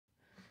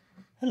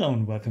Hello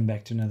and welcome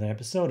back to another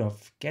episode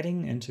of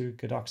Getting into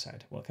Good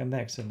Oxide. Welcome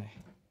back, Sydney.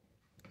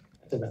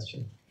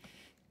 Sebastian.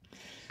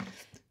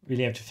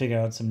 Really have to figure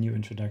out some new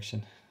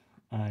introduction.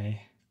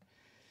 I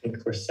think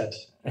we're set.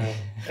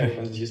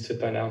 Everyone's used to it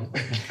by now.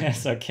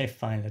 Yes, okay,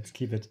 fine. Let's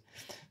keep it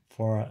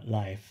for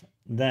live.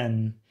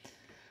 Then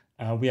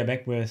we are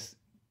back with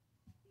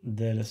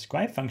the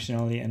describe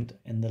functionality, and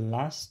in the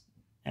last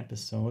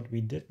episode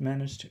we did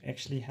manage to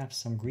actually have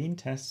some green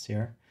tests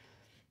here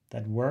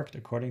that worked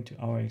according to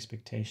our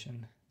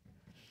expectation.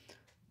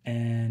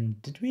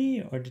 And did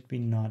we or did we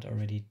not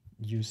already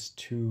use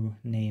two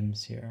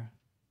names here?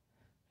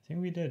 I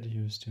think we did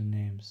use two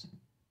names.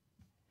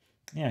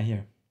 Yeah,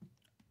 here.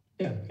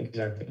 Yeah,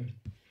 exactly.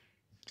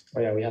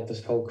 Oh yeah, we had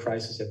this whole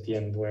crisis at the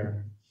end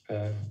where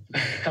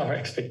our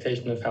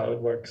expectation of how it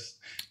works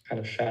kind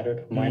of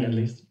shattered, mine at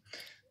least.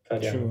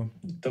 But yeah, True.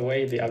 The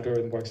way the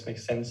algorithm works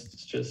makes sense.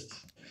 It's just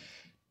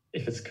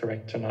if it's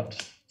correct or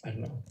not, I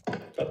don't know.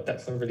 But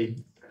that's not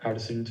really our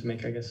decision to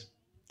make, I guess.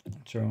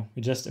 True.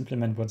 We just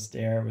implement what's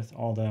there with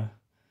all the,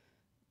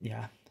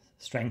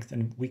 strength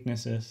and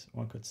weaknesses,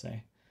 one could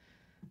say.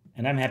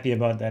 And I'm happy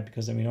about that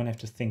because then we don't have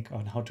to think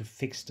on how to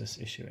fix this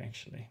issue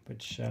actually,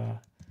 which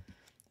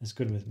is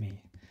good with me.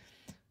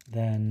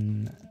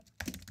 Then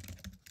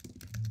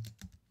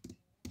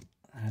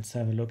let's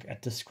have a look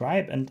at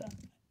describe. And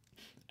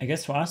I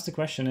guess for us the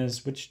question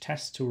is which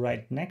test to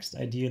write next,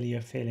 ideally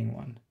a failing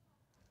one.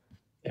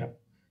 Yeah.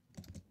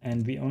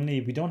 And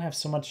we don't have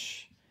so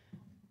much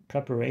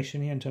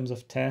preparation here in terms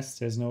of tests.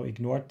 There's no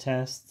ignored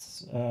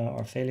tests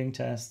or failing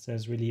tests.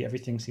 There's really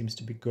everything seems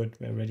to be good.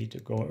 We're ready to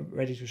go,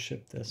 ready to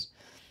ship this.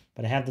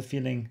 But I have the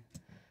feeling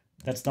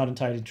that's not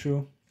entirely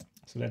true.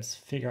 So let's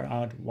figure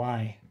out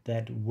why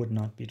that would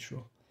not be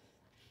true.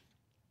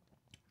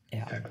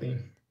 Yeah. Exactly.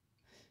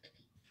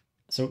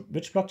 So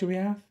which block do we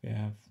have? We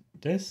have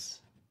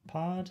this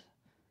part.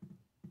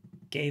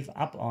 Gave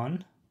up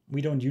on.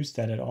 We don't use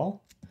that at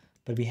all,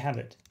 but we have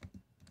it.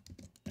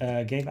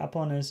 Gave up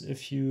on is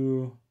if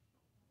you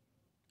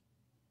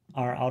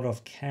are out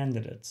of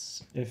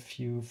candidates, if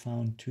you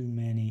found too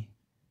many,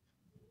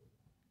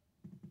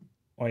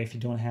 or if you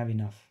don't have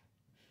enough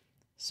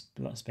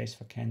space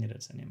for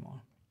candidates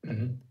anymore.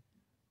 Mm-hmm.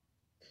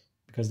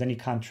 Because then you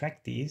can't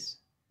track these.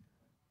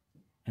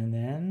 And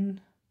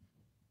then,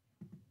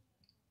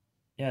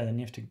 then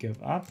you have to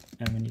give up.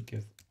 And when you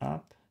give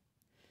up,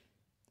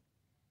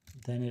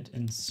 then it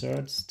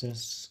inserts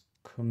this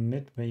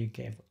commit where you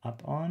gave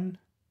up on,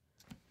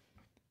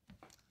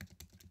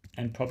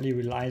 and probably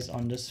relies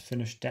on this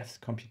finish depth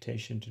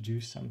computation to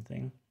do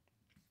something.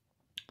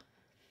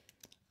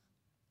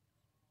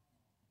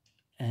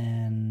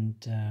 And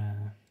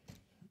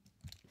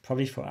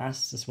probably for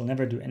us, this will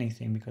never do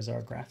anything because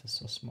our graph is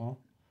so small.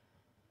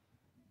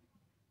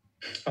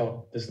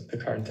 Oh, this is the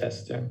current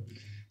test, yeah.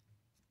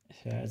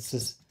 Yeah, it's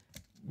just,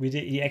 we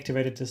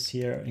deactivated this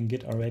here in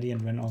Git already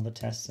and ran all the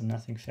tests and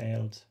nothing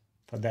failed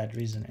for that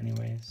reason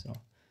anyway. So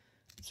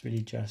it's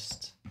really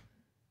just,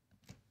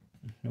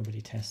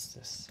 nobody tests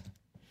this.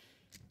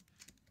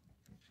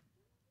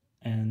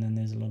 And then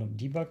there's a lot of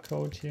debug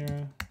code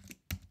here.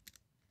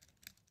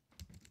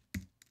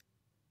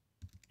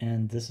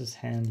 And this is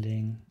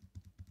handling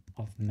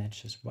of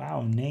matches.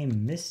 Wow,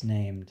 name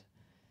misnamed.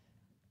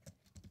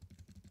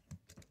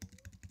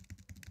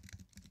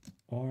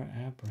 Or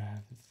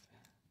abref.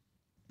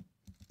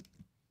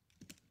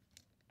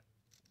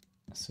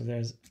 So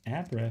there's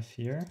abref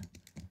here.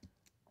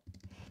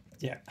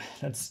 Yeah,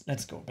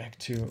 let's go back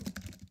to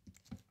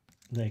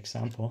the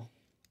example.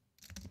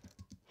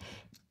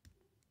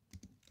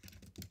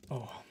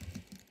 Oh,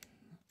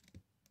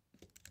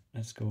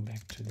 let's go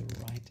back to the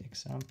right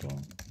example.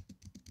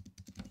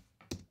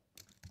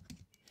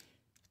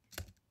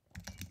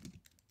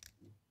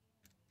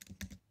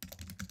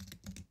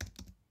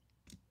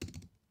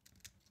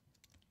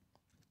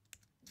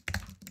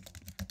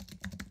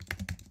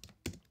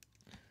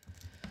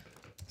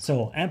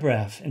 So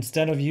abref,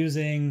 instead of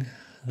using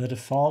the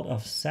default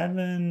of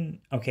 7,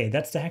 okay,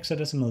 that's the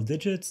hexadecimal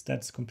digits.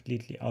 That's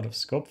completely out of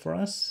scope for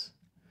us.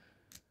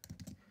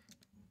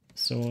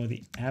 So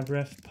the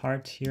abref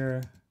part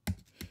here,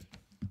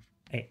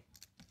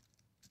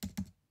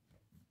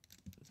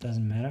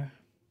 doesn't matter.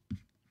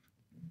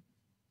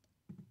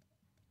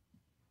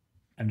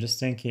 I'm just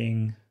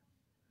thinking,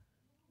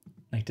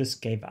 like this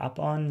gave up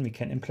on, we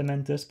can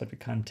implement this, but we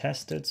can't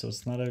test it, so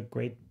it's not a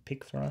great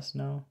pick for us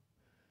now.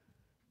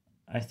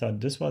 I thought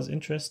this was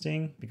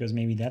interesting because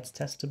maybe that's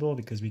testable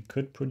because we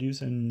could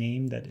produce a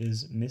name that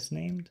is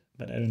misnamed,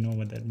 but I don't know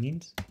what that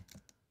means.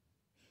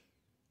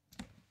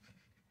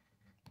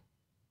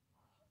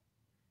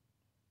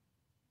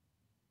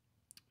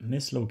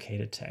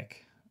 Mislocated tag.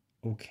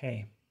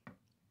 Okay.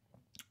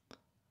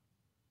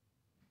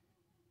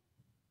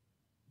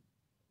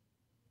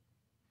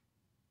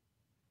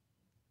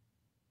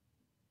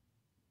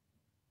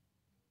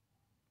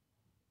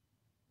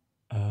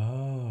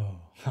 Oh,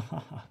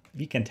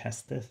 we can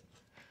test this.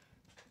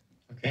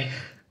 Okay.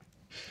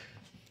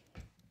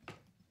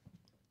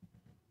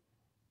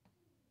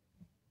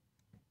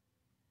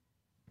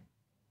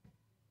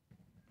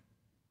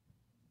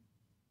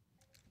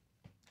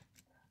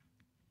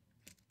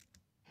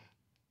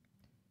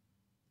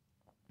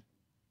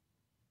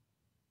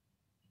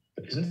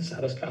 Isn't this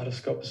out of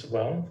scope as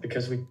well?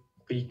 Because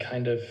we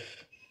kind of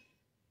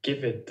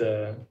give it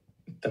the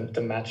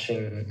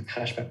matching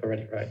hash map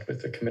already, right?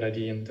 With the commit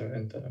ID and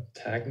the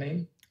tag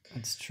name.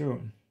 That's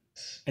true.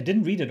 I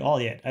didn't read it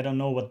all yet. I don't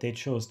know what they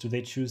chose. Do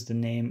they choose the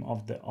name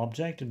of the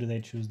object, or do they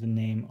choose the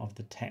name of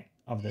the tag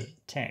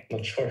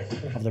Not sure.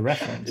 of the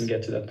reference? Didn't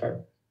get to that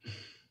part.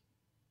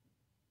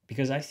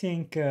 Because I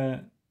think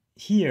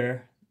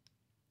here,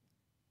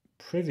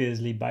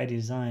 previously by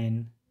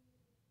design,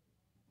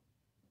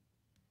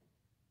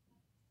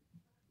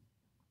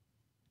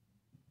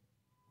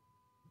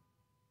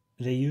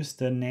 they used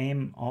the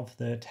name of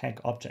the tag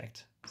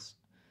object.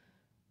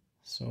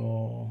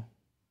 So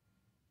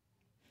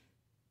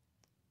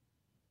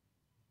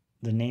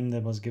the name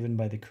that was given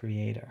by the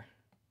creator.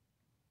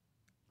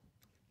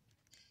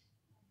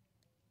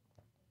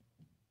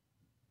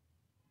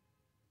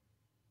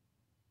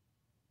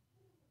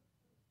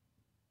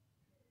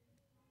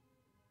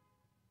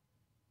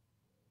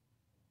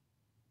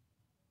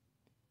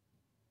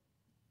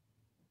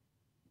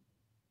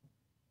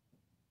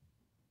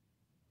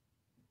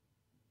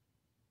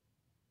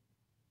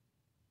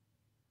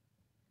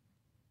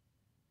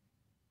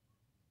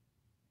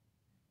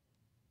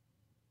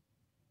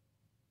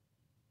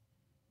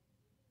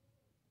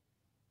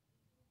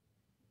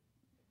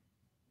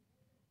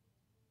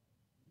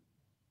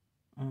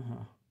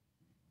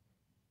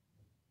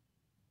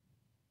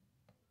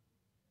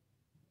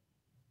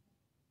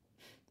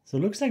 So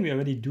it looks like we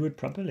already do it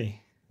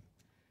properly.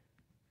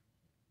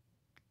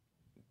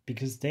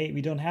 Because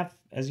we don't have,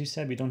 as you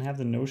said, we don't have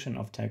the notion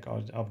of tag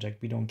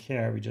object. We don't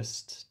care. We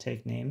just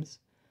take names.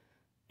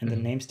 And the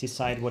names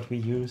decide what we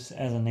use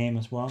as a name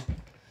as well.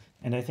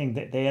 And I think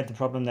that they had the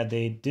problem that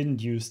they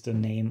didn't use the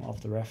name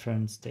of the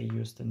reference. They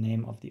used the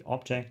name of the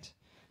object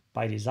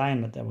by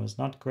design, but that was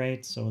not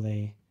great. So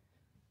they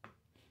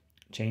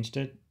changed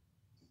it.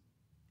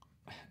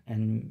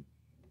 And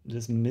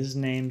this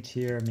misnamed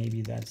here,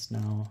 maybe that's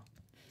now.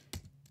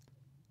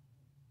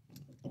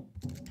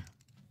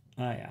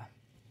 Yeah.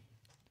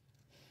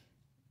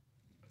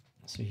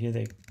 So here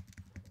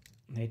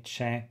they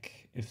check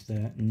if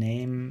the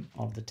name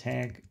of the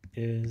tag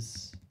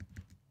is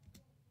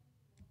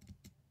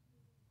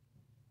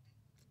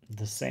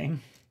the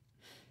same.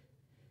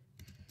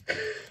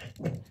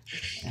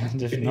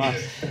 And if not,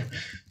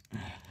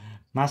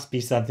 must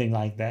be something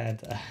like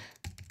that.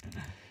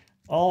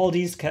 All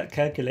these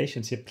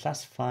calculations here,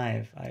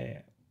 +5.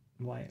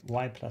 Why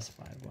 +5?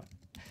 Why?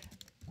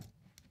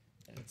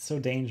 It's so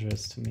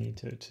dangerous to me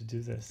to do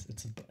this.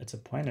 It's a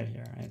pointer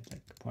here, right?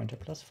 Like pointer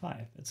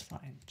 +5. It's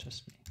fine.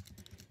 Trust me.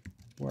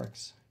 It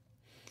works.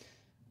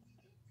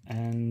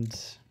 And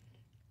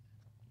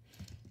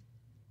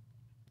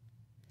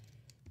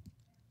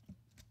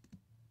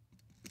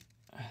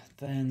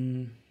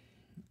then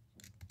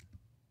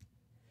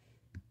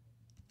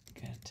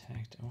get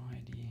tagged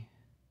OID.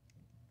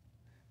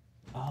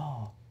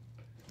 Oh,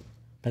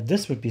 but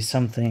this would be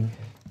something.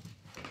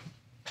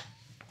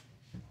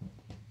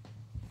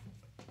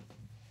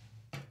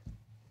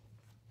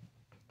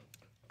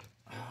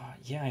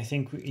 Yeah, I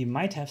think we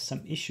might have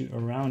some issue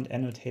around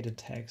annotated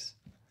tags.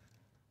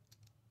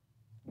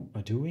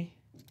 Or do we?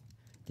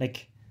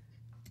 Like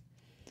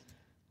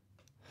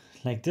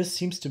this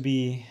seems to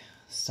be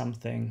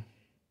something.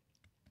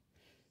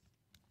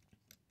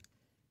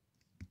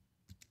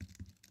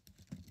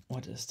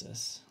 What is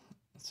this?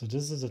 So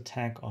this is a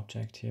tag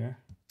object here.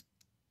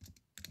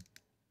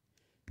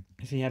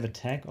 If you have a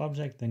tag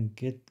object, then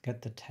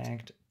get the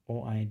tagged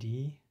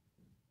OID.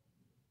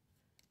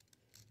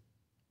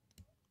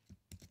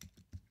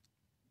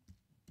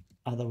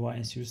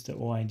 Otherwise, use the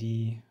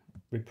OID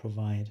we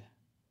provide.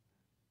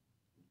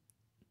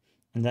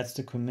 And that's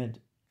the commit.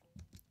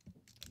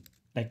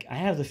 Like, I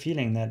have the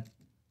feeling that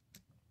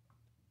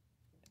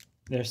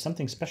there's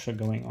something special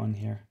going on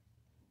here.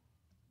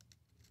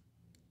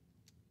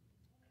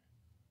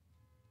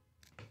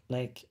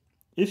 Like,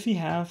 if we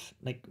have,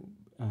 like,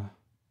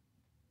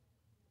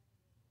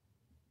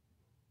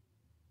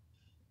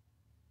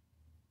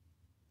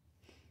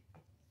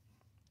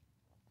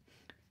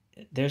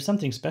 there's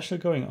something special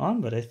going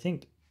on, but I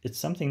think it's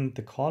something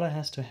the caller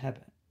has to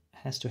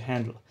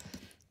handle.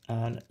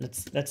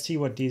 Let's see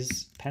what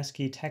these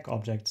pesky tag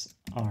objects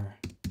are.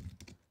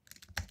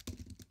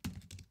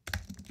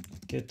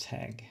 Git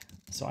tag.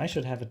 So I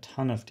should have a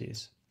ton of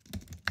these.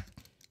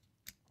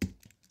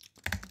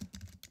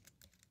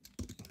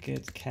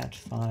 Git cat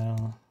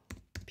file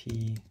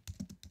p.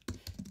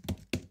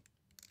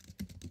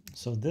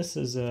 So this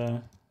is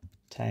a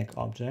tag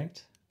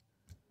object.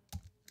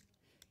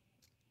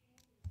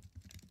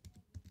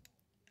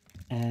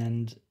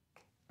 And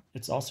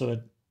it's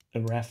also a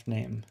ref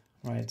name,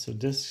 right? So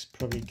this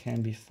probably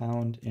can be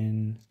found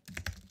in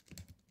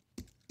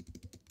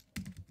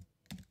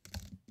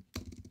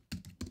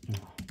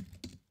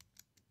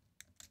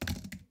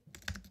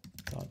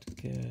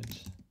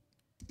 .git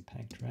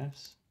packed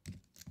refs.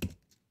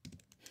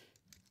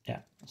 Yeah,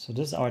 so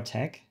this is our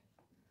tag.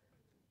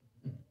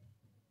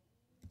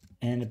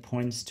 And it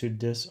points to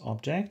this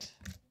object,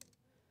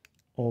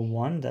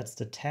 01, that's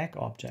the tag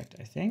object,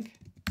 I think.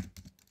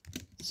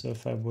 So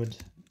if I would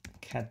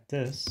cat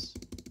this,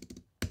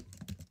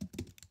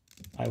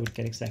 I would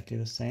get exactly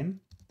the same.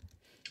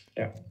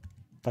 Yeah.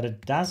 But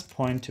it does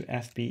point to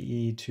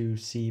FBE to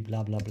C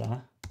blah blah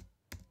blah,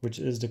 which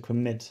is the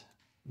commit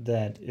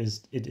that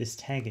it is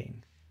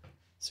tagging.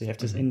 So you have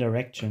this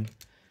indirection.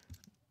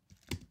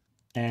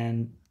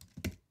 And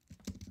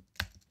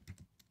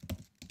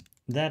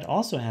that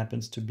also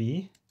happens to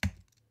be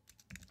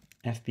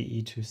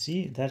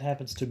FBE2C. That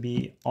happens to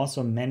be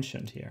also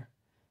mentioned here.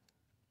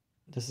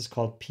 This is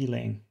called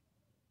peeling.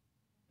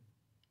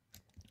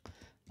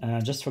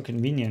 Just for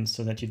convenience,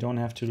 so that you don't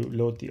have to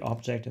load the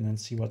object and then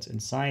see what's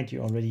inside.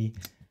 You already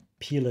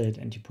peel it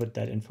and you put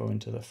that info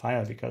into the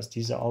file, because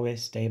these are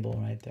always stable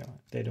right there.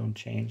 They don't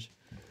change.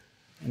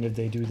 And if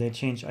they do, they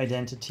change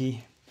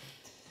identity.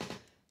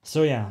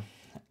 So yeah.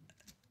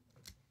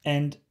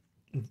 And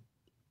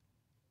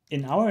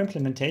in our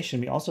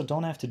implementation, we also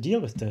don't have to deal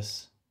with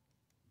this,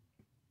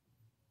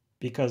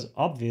 because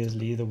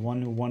obviously the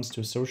one who wants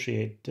to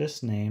associate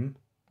this name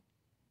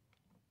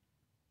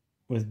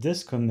with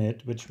this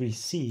commit, which we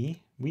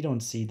see, we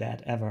don't see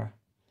that ever.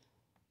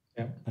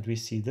 Yeah. But we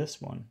see this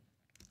one.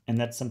 And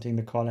that's something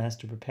the caller has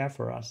to prepare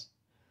for us.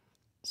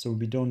 So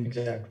we don't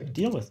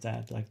deal with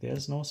that. Like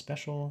there's no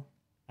special,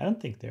 I don't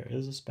think there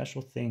is a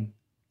special thing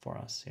for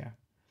us here.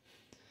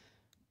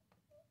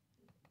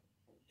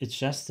 It's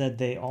just that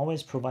they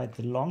always provide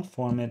the long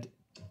format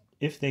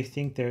if they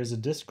think there is a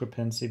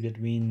discrepancy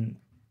between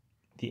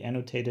the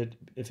annotated,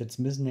 if it's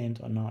misnamed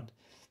or not,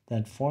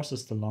 that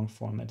forces the long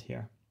format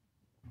here.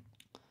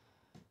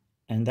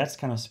 And that's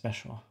kind of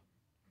special.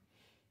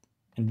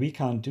 And we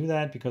can't do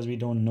that because we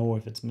don't know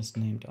if it's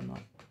misnamed or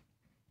not.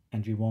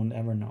 And we won't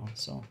ever know.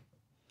 So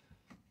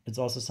it's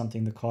also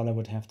something the caller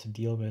would have to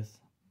deal with.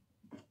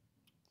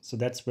 So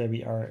that's where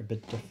we are a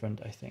bit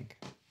different, I think,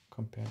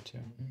 compared to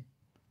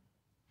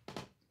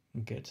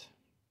Git.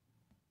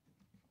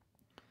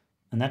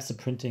 And that's the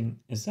printing.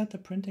 Is that the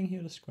printing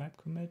here, the scribe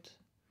commit?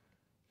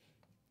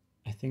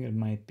 I think it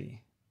might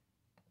be.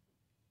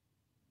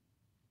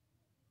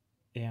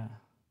 Yeah.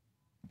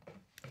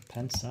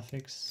 Append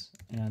suffix.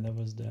 Yeah, that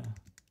was the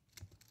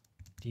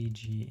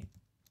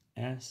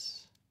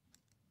DGS.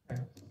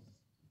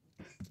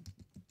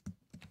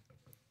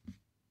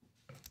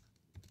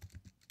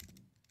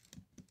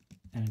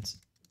 And it's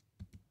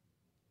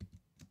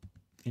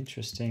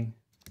interesting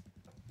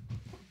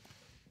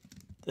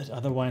that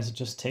otherwise it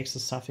just takes the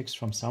suffix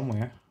from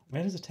somewhere.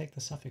 Where does it take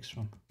the suffix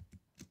from?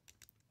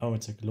 Oh,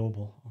 it's a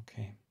global.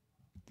 Okay.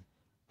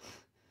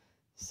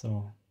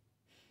 So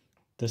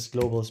this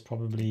global is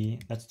probably,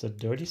 that's the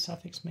dirty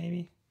suffix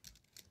maybe?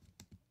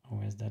 Or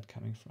where's that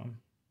coming from?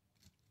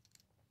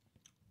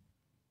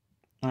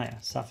 Ah yeah,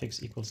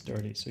 suffix equals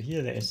dirty. So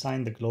here they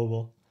assign the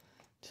global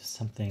to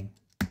something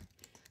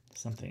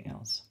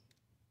else.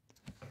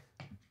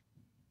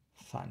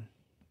 Fun.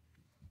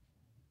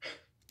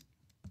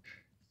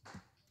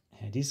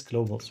 Yeah, these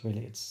globals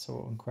really, it's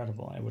so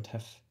incredible. I would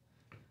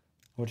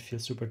feel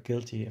super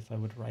guilty if I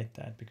would write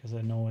that, because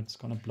I know it's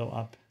gonna blow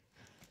up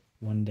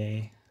one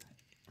day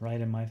right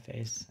in my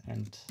face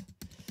and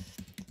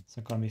it's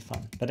not gonna be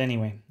fun. But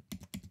anyway,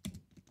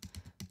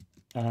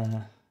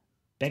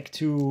 back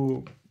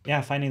to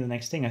finding the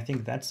next thing. I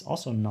think that's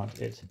also not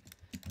it.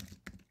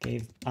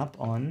 Gave up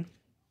on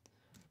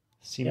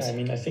seems. Yeah, I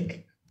mean, I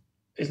think,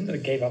 isn't it a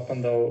gave up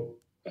on though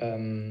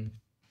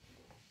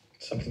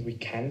something we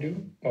can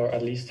do, or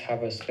at least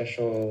have a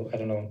special, I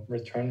don't know,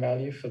 return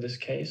value for this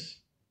case?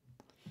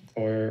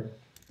 Or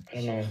I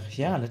don't know.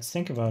 Yeah, let's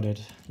think about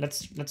it.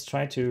 Let's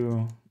try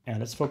to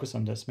let's focus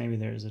on this. Maybe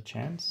there is a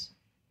chance.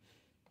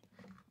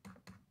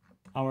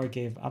 Our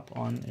gave up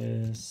on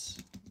is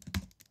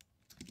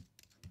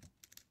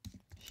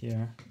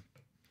here.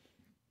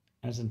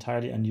 And it's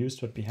entirely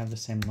unused, but we have the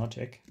same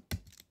logic.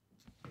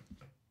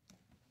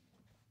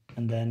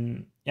 And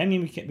then I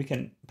mean we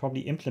can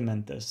probably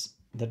implement this,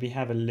 that we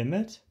have a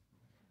limit,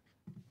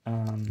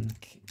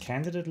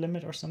 candidate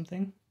limit or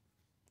something.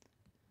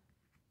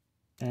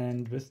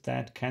 And with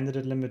that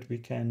candidate limit, we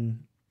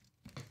can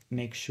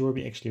make sure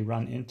we actually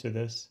run into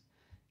this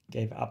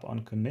gave up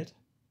on commit.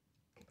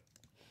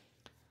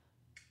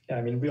 Yeah,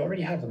 I mean, we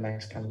already have the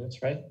max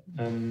candidates, right?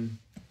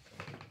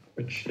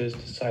 Which is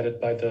decided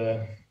by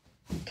the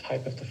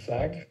type of the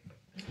flag,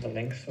 the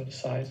length of the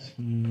size.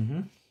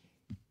 Mm-hmm.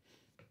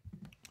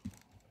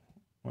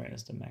 Where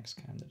is the max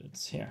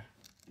candidates? Here.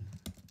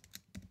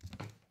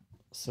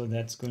 So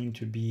that's going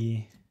to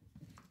be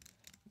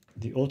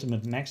the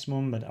ultimate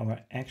maximum, but our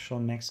actual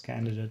max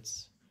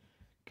candidates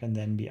can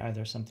then be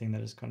either something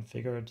that is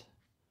configured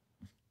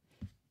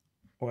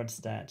or it's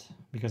that,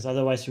 because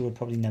otherwise you would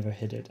probably never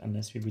hit it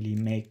unless we really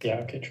make. Yeah,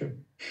 okay, true.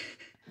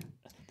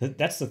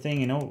 That's the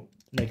thing, you know,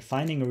 like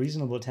finding a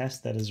reasonable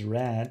test that is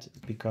rad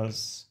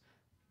because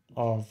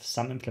of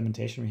some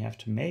implementation we have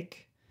to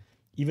make,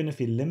 even if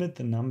we limit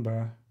the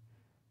number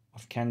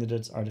of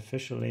candidates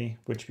artificially,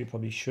 which we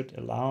probably should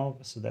allow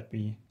so that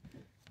we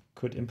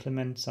could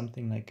implement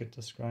something like git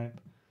describe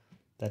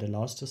that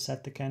allows to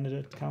set the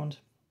candidate count.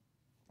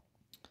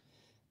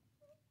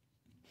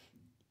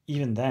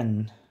 even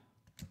then,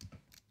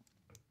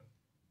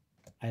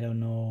 I don't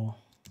know,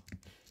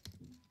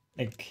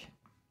 like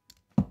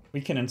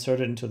we can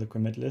insert it into the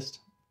commit list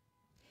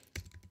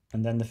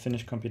and then the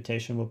finished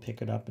computation will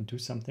pick it up and do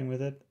something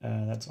with it.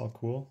 That's all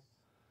cool.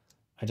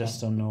 I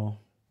just don't know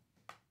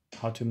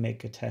how to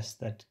make a test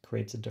that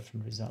creates a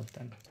different result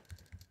then.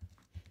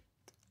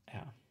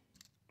 Yeah,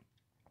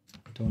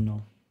 don't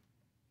know.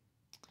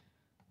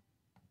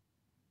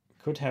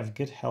 Could have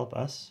Git help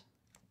us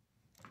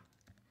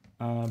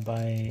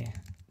by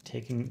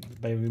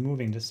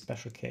removing this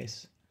special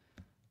case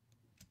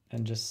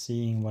and just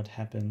seeing what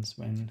happens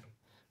when,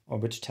 or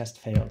which test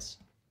fails.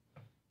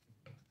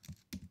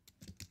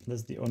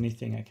 That's the only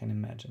thing I can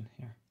imagine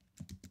here.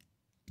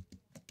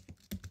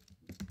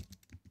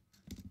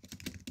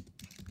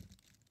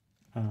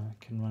 I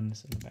can run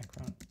this in the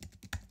background.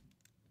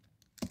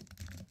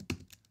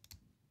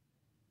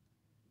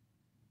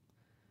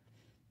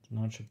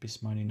 Now it should be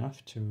smart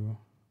enough to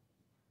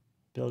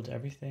build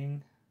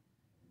everything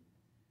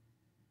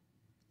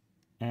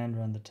and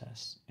run the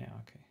test. Yeah,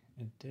 okay,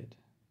 it did.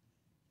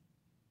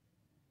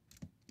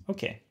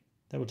 Okay,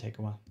 that will take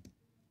a while.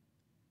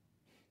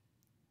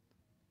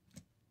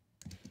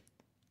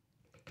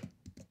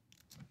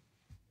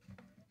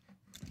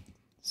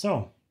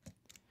 So,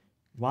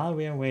 while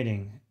we are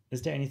waiting,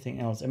 is there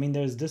anything else? I mean,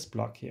 there's this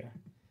block here.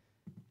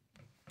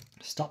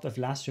 Stop if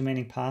last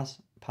remaining path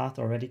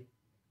already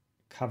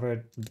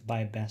covered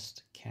by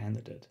best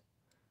candidate.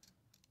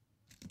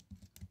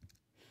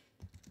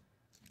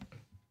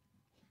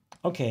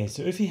 Okay,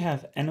 so if we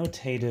have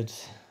annotated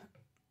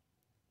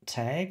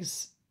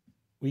tags,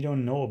 we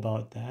don't know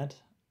about that.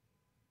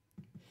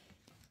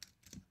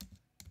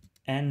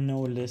 And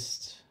no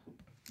list.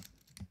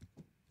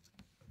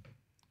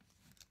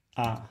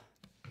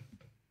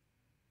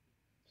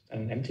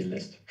 An empty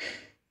list?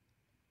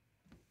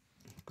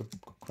 Good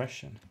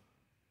question.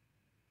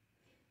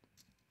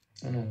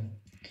 Oh.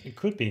 It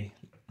could be.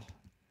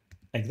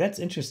 Like, that's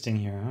interesting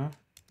here, huh?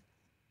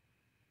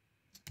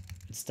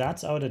 It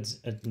starts out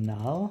at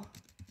null,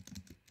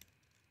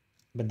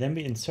 but then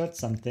we insert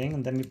something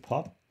and then we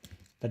pop,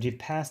 but we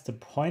pass the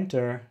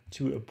pointer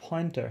to a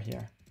pointer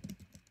here.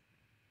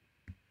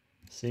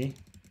 See?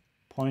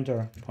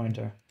 Pointer,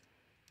 pointer.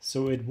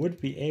 So it would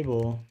be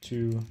able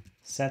to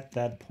set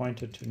that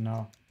pointer to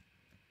null.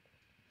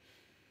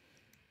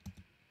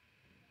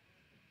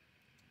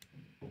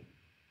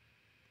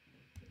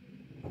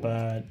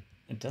 But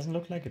it doesn't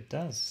look like it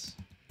does.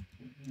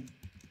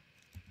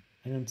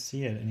 I don't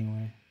see it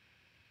anyway.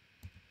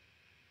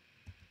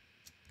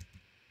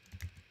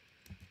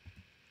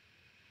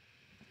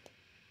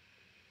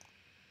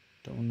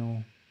 Don't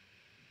know.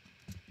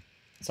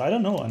 So I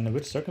don't know under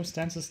which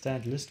circumstances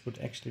that list would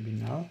actually be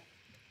null.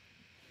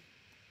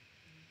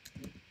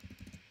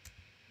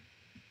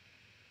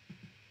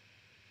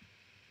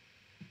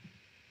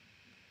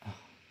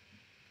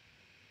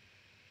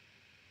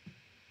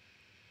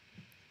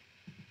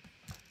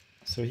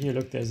 So here,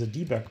 look, there's a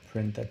debug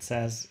print that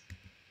says,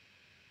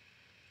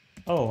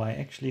 oh, I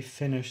actually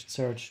finished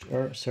search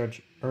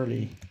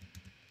early.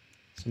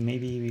 So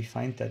maybe we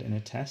find that in a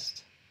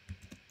test.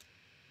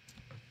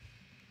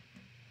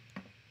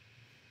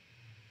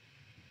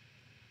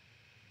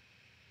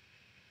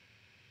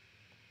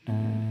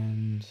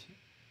 And,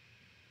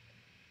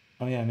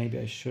 oh yeah, maybe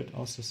I should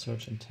also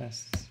search in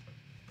tests.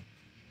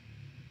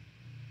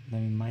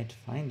 Then we might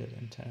find it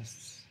in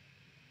tests.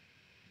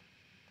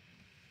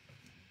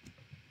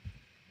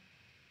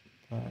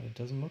 But it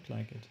doesn't look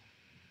like it.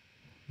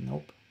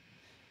 Nope.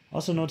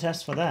 Also no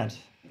test for that.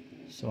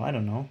 So I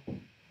don't know.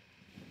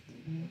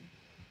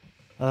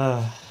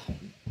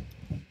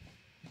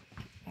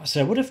 So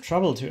I would have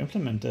trouble to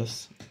implement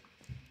this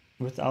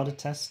without a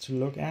test to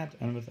look at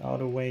and without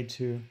a way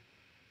to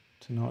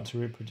know how to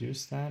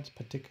reproduce that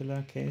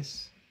particular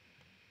case.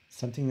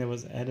 Something that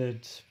was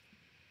added.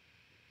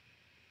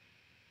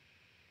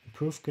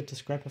 Improve Git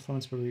describe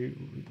performance by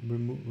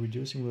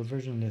reducing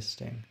reversion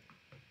listing.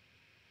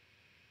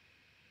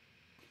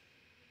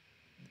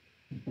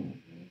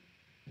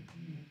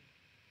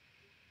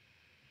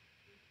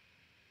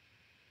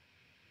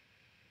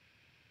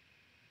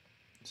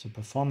 So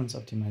performance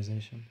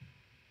optimization.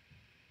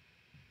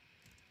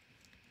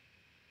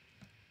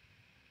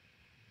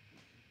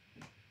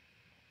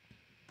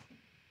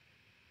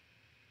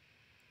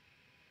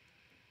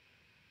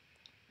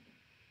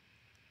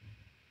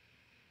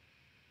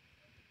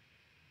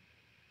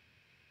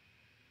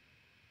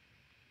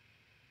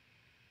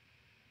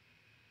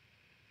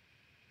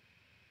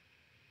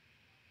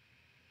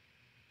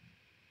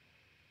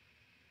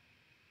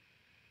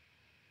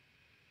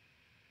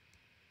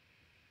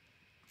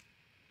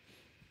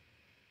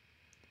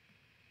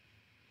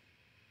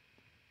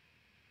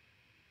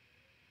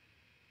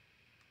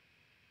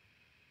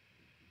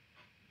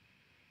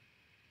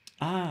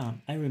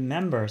 I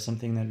remember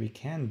something that we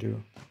can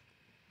do.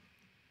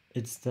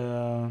 It's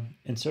the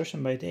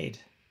insertion by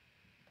date.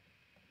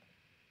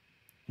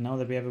 Now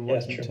that we have a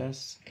working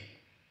test,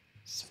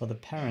 it's for the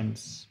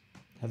parents.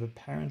 Have a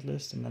parent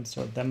list and then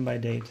sort them by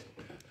date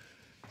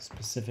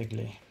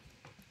specifically.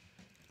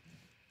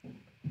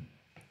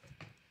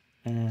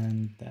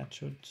 and that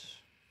should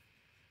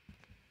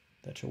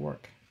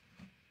work.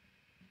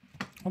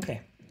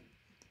 Okay.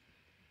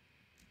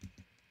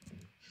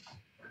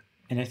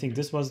 And I think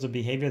this was the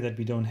behavior that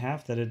we don't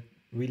have, that it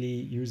really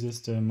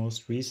uses the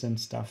most recent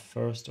stuff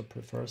first, or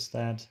prefers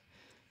that,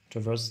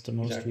 traverses the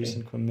most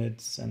recent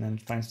commits, and then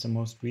finds the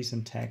most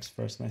recent tags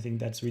first. And I think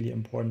that's really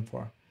important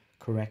for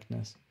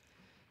correctness.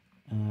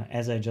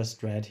 As I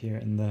just read here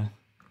in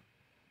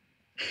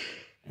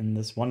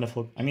this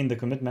wonderful, I mean, the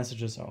commit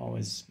messages are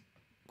always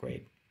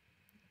great.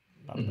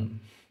 Love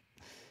them.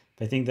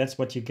 But I think that's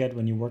what you get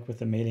when you work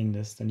with a mailing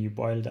list, and you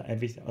boil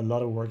a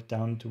lot of work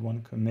down to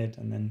one commit,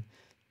 and then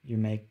you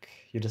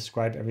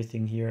describe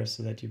everything here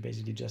so that you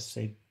basically just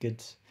say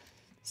git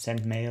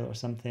send mail or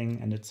something,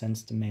 and it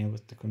sends the mail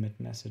with the commit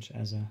message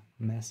as a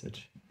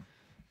message.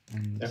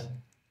 And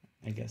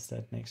I guess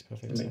that makes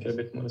perfect sense. Make it a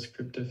bit more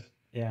descriptive.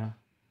 Yeah.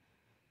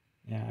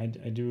 Yeah, I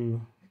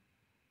do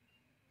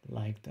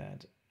like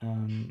that.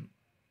 And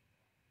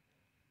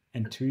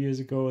 2 years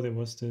ago, there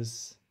was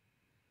this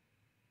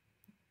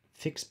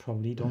fix,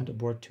 probably don't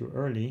abort too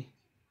early.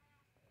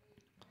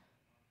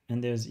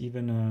 And there's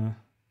even a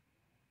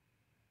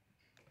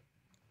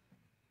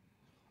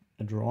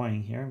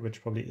drawing here,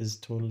 which probably is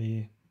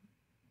totally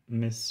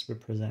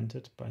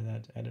misrepresented by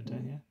that editor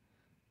here.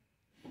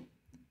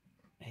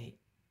 Hey,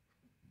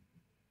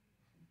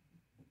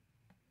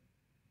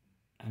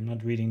 I'm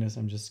not reading this,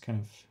 I'm just kind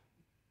of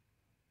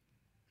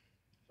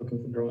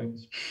looking for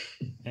drawings.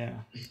 Yeah,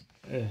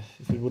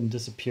 if it wouldn't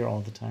disappear all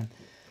the time.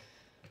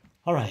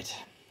 All right,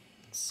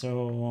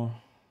 so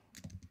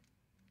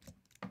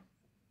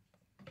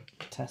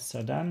tests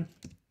are done.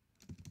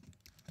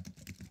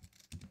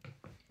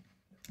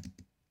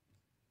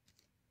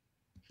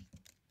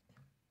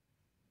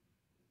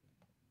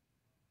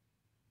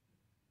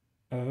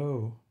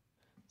 Oh,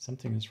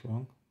 something is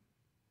wrong.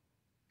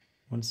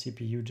 One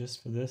CPU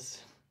just for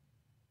this.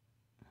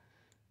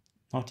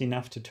 Not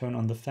enough to turn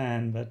on the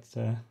fan, but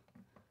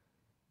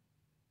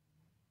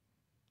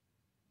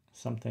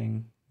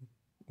something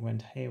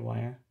went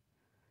haywire.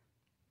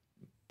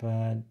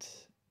 But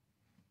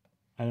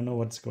I don't know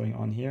what's going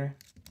on here.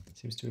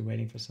 Seems to be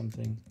waiting for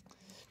something.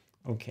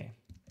 Okay,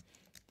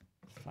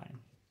 fine.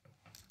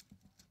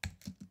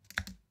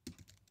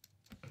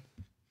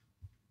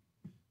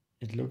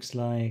 It looks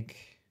like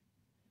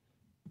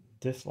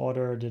diff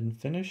order didn't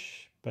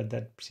finish, but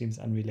that seems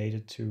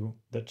unrelated to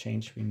the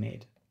change we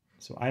made.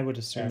 So I would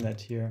assume that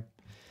here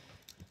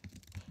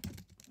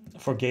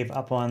for gave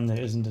up on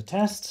there isn't a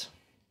test,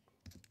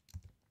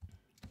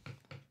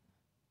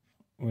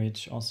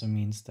 which also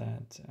means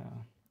that,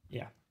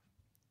 yeah,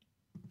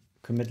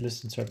 commit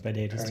list insert by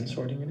date. Parent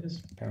sorting it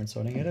is. Parent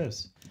sorting it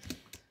is.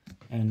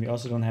 And we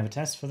also don't have a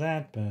test for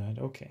that,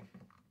 but okay.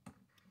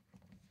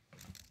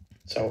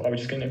 So are we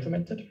just going to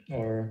implement it,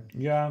 or?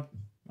 Yeah,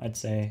 I'd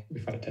say. We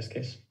find a test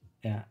case.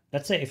 Yeah,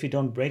 let's say if you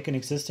don't break an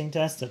existing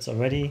test, that's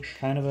already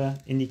kind of an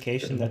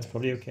indication that's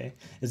probably okay.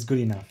 It's good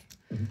enough.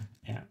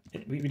 Yeah,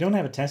 we don't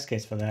have a test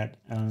case for that.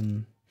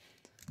 And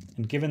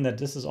given that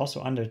this is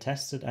also under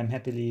tested, I'm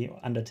happily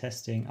under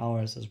testing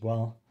ours as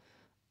well.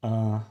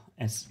 And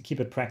keep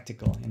it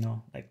practical, you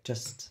know, like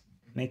just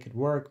make it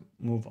work,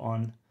 move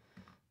on.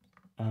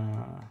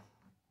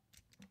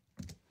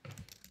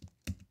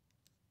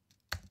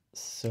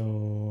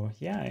 So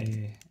yeah,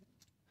 I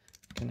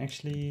can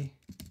actually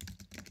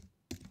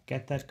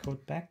get that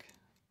code back.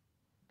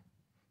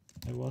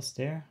 It was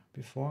there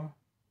before.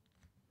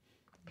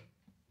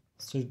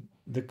 So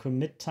the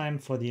commit time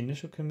for the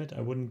initial commit, I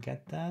wouldn't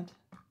get that,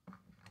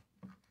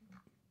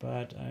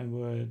 but I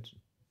would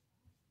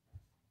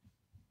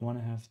want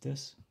to have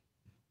this.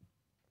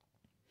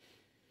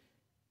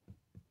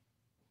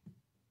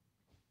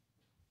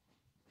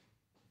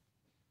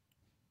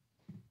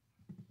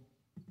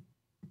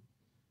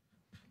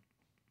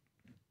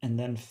 And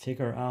then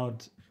figure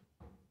out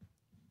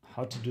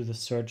how to do the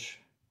search,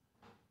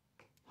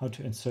 how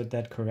to insert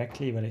that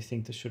correctly. But I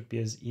think this should be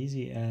as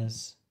easy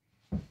as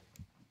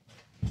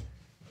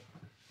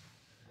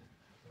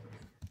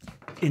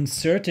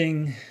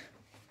inserting.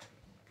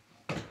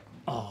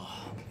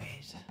 Oh,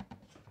 wait.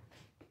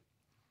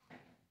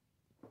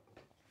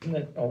 Isn't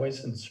that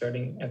always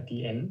inserting at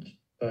the end?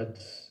 But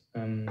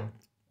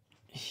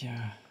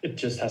yeah, it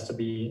just has to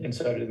be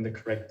inserted in the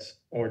correct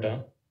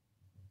order.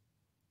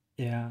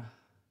 Yeah.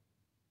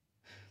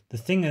 The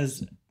thing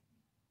is,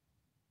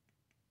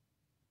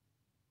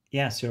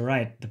 yes, you're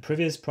right. The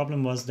previous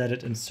problem was that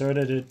it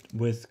inserted it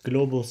with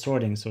global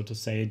sorting, so to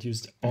say. It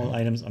used all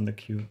items on the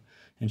queue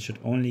and should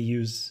only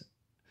use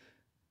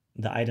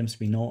the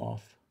items we know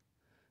of.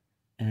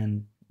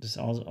 And this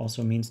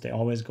also means they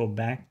always go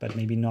back, but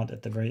maybe not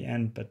at the very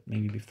end, but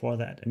maybe before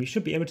that. And we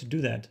should be able to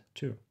do that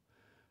too,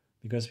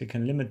 because we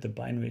can limit the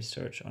binary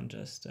search on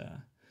just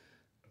a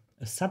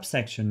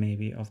subsection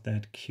maybe of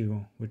that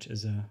queue, which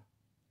is a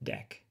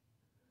deck.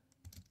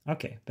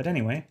 Okay, but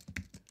anyway,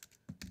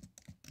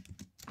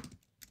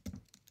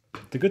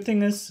 the good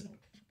thing is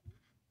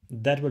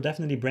that will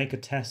definitely break a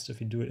test if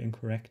you do it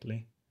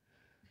incorrectly.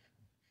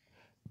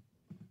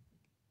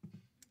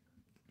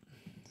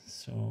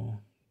 So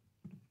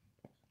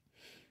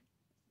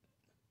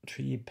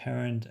tree,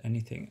 parent,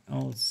 anything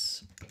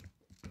else.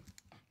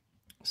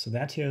 So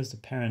that here is the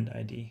parent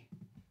ID.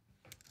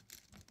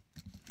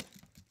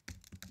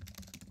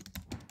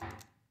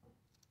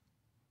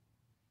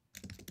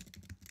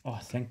 Oh,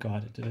 thank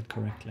God it did it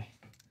correctly.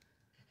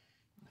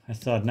 I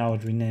thought now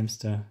it renames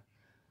the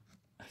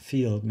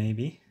field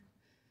maybe,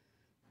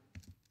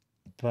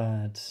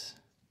 but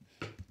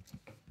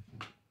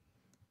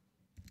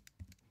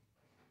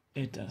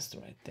it does the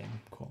right thing.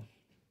 Cool.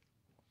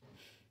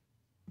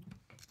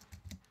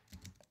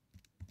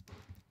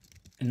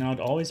 And now it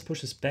always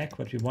pushes back,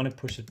 but we want to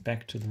push it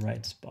back to the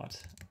right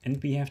spot.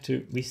 And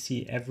we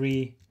see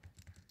every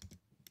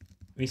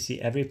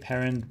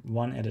parent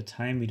one at a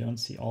time. We don't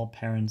see all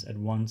parents at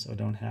once, or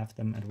don't have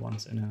them at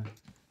once in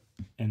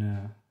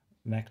a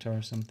vector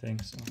or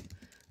something. So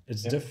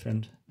it's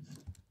different.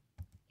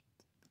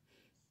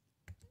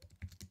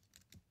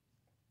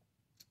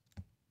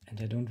 And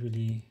I don't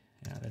really,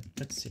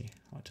 let's see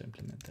how to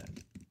implement that.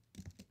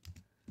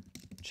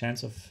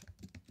 Chance of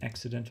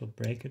accidental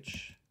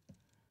breakage,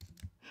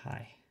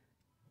 high.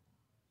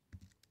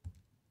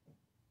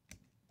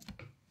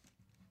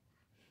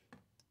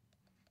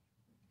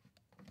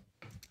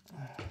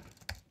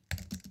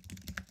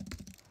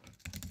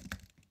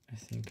 I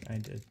think I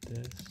did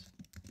this.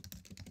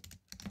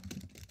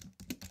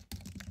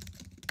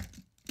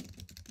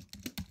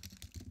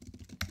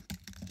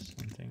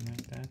 Something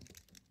like that.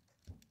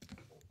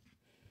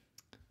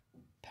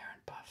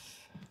 Parent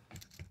buff.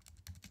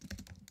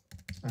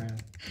 Oh, yeah.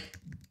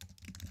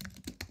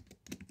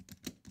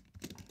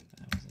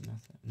 That was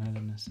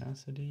another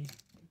necessity.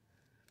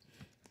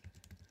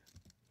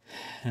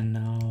 And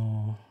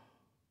now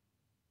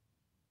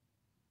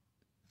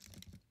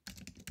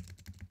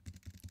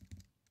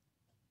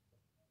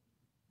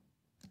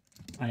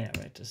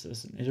right, this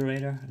is an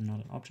iterator and not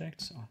an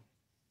object, so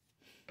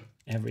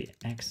every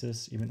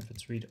axis, even if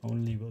it's read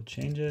only, will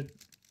change it.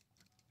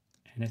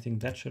 And I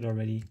think that should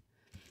already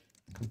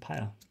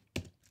compile.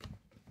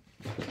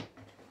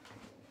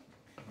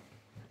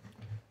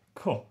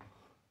 Cool.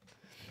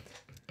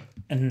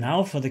 And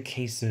now for the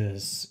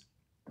cases.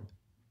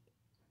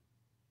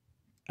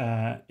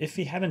 If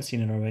we haven't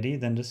seen it already,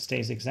 then this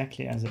stays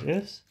exactly as it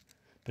is.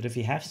 But if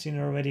we have seen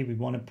it already, we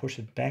want to push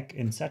it back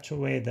in such a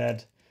way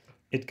that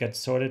it gets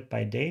sorted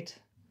by date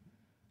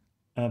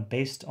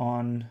based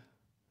on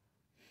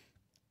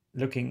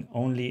looking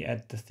only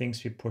at the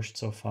things we pushed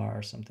so far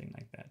or something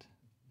like that.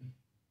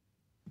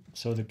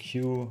 So the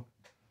queue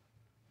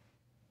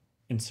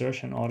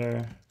insertion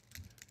order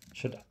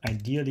should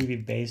ideally be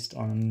based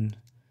on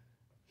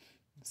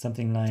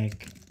something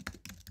like,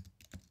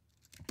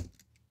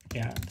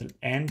 the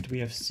end we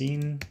have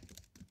seen,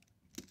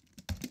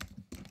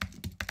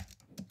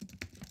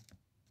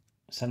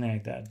 something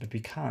like that, but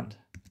we can't.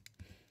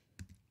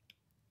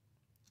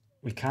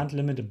 We can't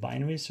limit the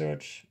binary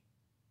search,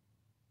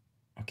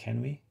 or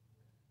can we?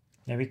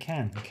 Yeah, we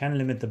can. We can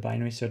limit the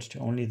binary search to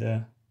only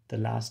the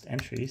last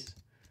entries,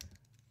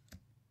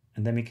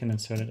 and then we can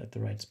insert it at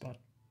the right spot.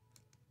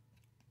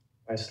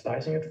 By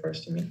slicing it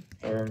first, you mean?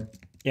 Or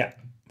yeah,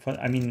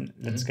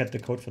 let's get the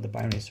code for the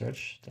binary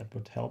search. That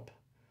would help.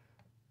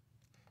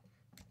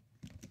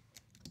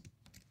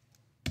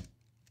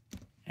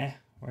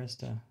 Where's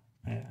the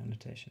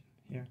annotation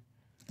here?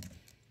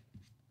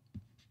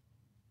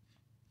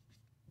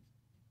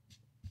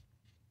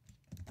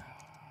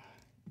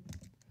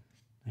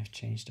 I've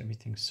changed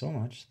everything so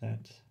much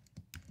that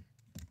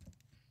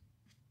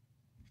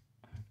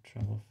I have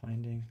trouble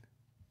finding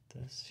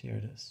this. Here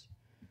it is.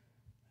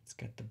 Let's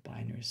get the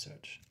binary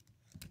search.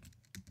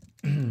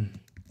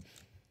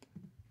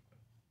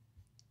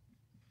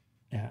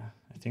 Yeah,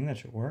 I think that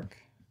should work,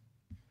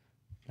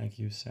 like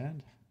you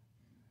said.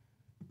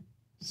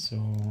 So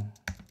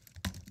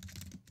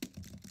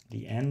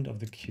the end of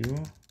the queue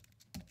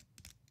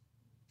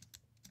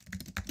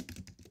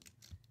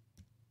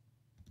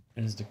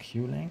is the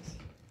queue length.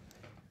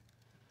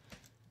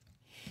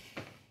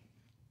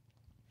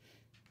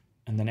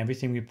 And then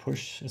everything we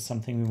push is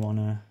something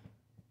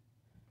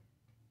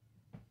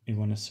we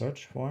wanna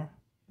search for.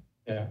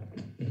 Yeah.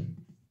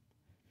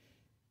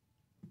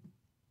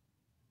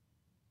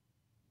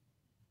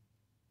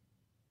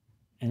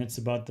 And it's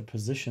about the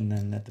position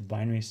then that the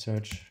binary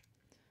search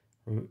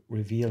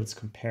reveals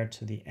compared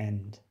to the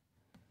end.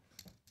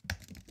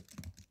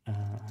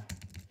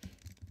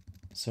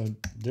 So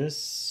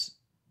this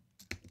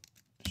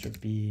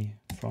should be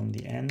from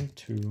the end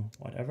to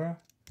whatever.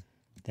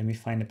 Then we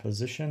find a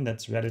position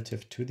that's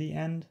relative to the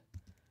end.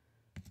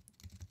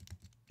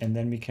 And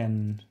then we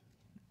can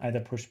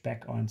either push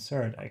back or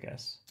insert, I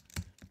guess.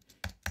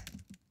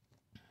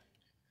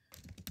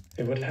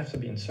 It would have to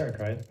be insert,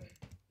 right?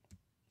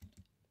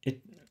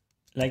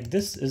 Like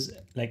this is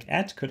like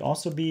at could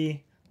also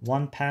be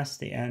one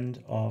past the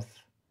end of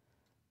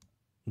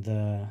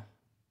the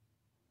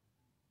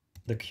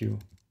queue.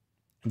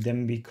 And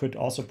then we could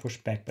also push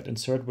back, but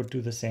insert would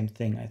do the same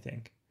thing, I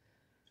think.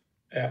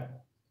 Yeah.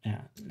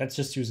 Yeah, let's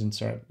just use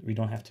insert. We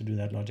don't have to do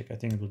that logic. I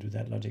think it will do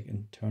that logic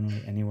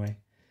internally anyway.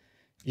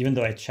 even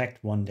though I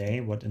checked one day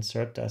what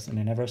insert does, and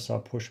I never saw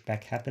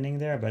pushback happening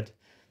there, but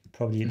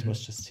probably it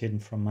was just hidden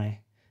from my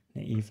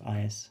naive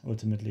eyes.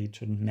 Ultimately, it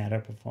shouldn't matter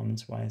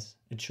performance-wise.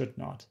 It should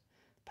not,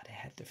 but I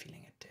had the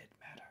feeling it did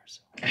matter.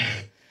 So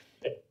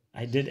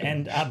I did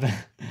end up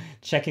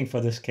checking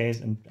for this case,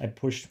 and I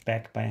pushed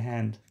back by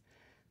hand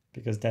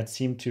because that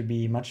seemed to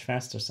be much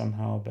faster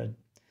somehow, but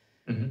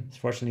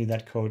fortunately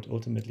that code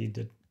ultimately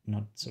did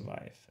not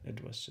survive.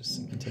 It was just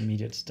some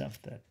intermediate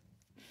stuff that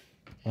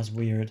was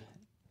weird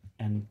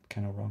and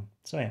kind of wrong.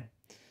 So yeah,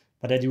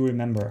 but I do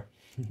remember,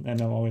 and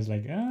I'm always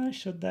like,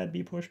 should that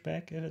be pushed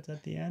back if it's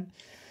at the end?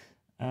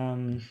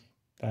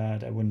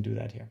 But I wouldn't do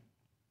that here.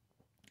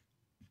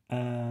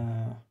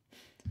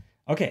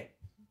 Okay,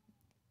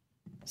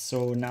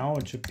 so now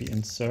it should be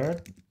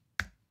insert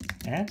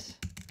at,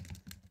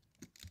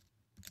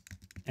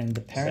 and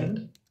the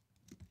parent.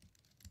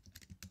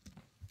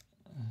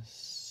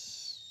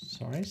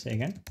 Sorry, say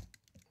again.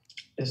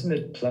 Isn't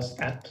it plus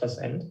at plus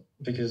end?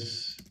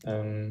 Because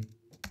the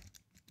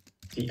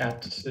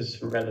at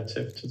is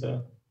relative to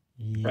the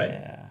right.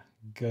 Yeah,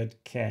 good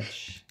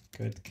catch.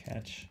 Good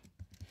catch.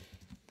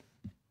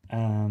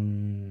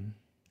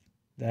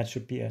 That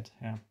should be it.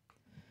 Yeah.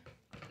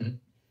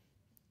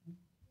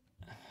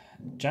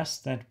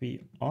 Just that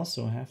we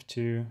also have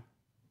to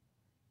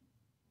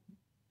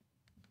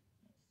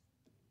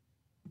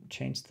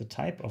change the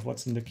type of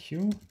what's in the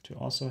queue to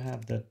also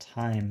have the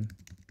time.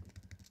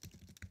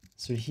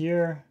 So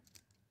here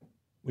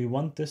we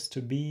want this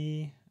to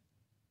be,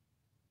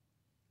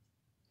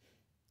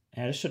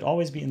 this should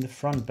always be in the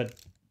front, but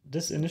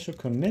this initial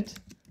commit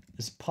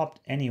is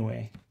popped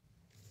anyway.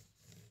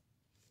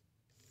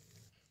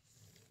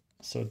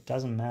 So it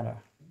doesn't matter.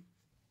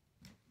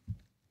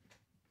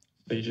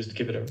 So you just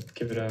give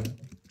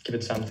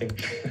it something.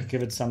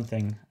 Give it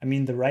something. I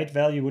mean, the right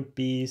value would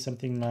be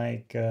something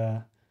like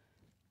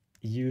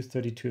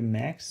U32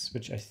 max,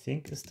 which I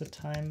think is the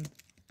time.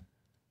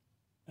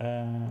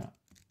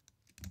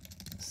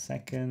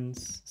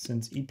 Seconds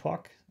since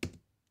epoch.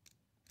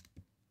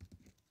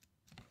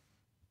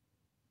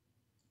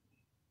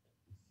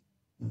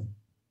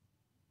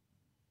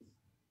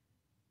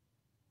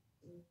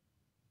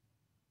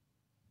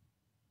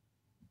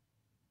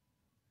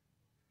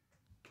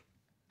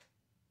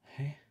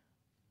 Hey.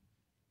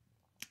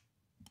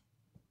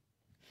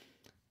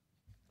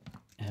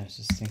 I was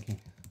just thinking.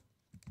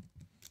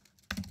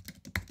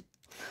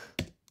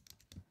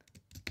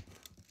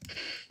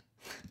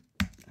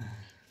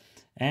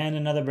 And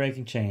another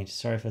breaking change.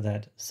 Sorry for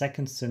that.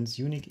 Seconds since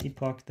unique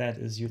epoch, that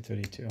is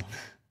U32.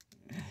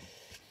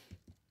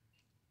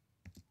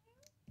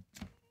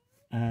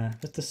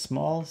 With the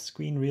small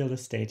screen real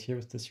estate here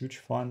with this huge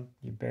font,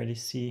 you barely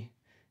see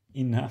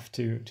enough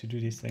to do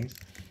these things.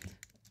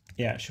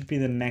 Yeah, it should be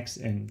the max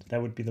int.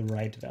 That would be the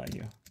right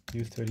value.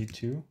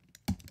 U32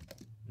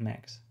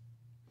 max.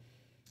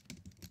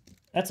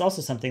 That's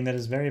also something that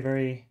is very,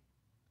 very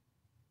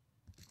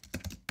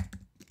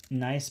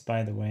nice,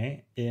 by the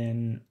way,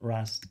 in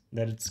Rust,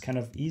 that it's kind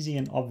of easy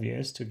and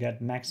obvious to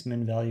get max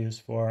min values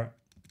for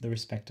the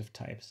respective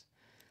types,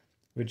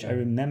 which I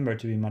remember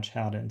to be much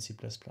harder in C++.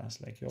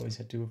 Like you always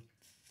had to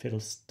fiddle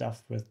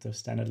stuff with the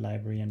standard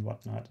library and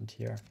whatnot. And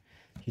here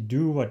you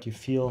do what you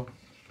feel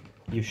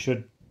you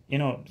should, you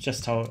know,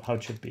 just how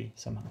it should be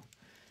somehow.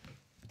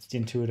 It's the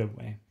intuitive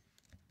way.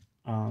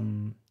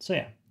 So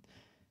yeah,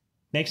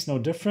 makes no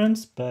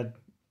difference, but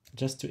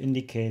just to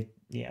indicate,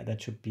 yeah,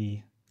 that should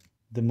be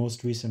the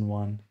most recent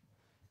one.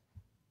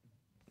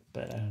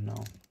 But I don't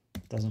know.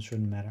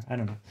 Shouldn't matter. I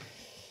don't know.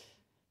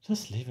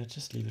 Just leave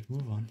it,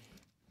 move on.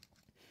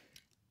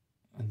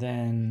 And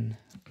then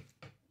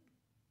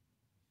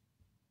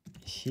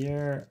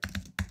here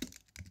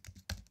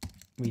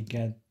we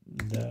get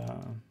the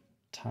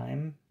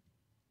time,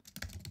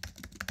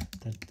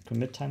 that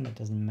commit time, that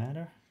doesn't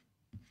matter.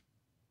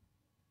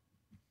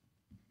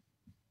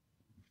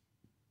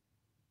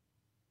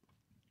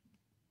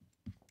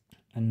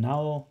 And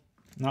now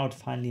it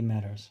finally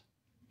matters.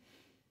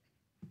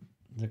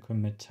 The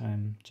commit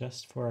time,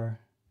 just for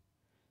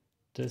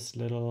this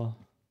little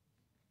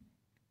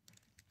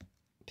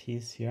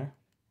piece here.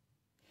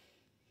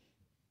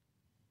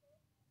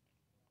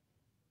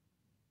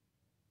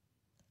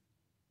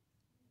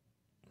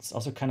 It's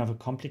also kind of a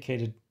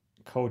complicated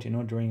code, you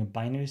know, doing a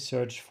binary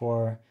search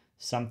for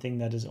something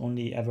that is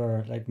only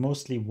ever like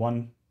mostly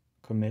one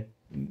commit,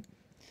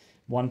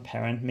 one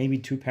parent, maybe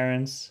two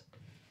parents,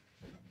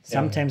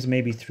 sometimes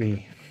maybe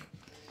three.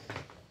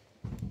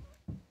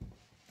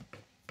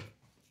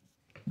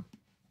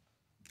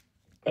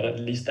 But at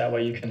least that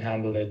way you can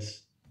handle it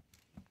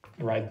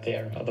right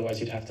there. Otherwise,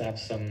 you'd have to have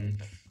some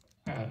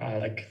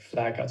like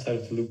flag outside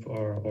of the loop,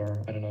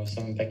 or I don't know,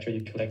 some vector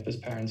you collect as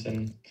parents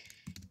in.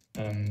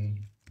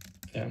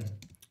 Yeah.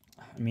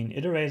 I mean,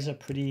 iterators are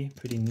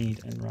pretty neat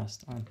in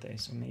Rust, aren't they?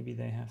 So maybe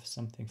they have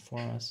something for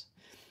us,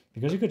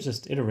 because you could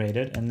just iterate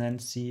it and then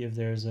see if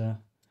there's a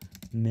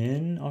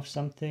min of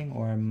something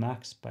or a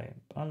max by.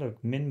 Oh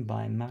look, min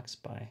by, max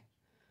by.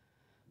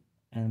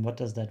 And what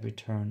does that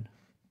return?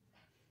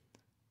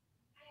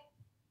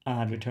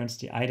 It returns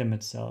the item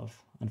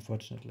itself.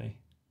 unfortunately.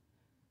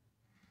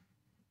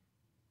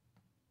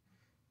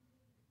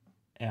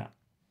 Yeah.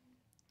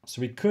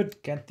 So we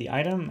could get the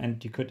item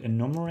and you could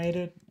enumerate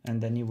it,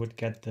 and then you would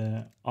get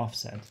the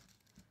offset.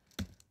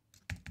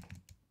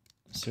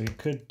 So you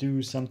could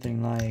do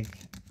something like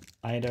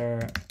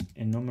either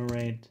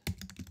enumerate,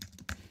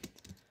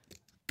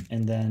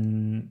 and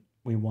then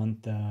we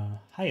want the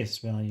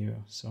highest value,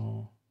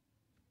 so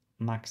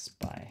max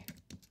by.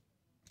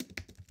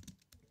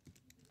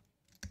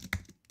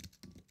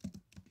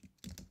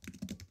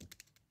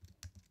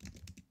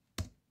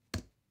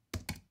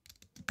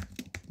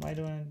 Why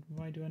do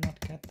I not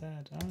get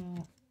that?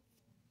 Ah.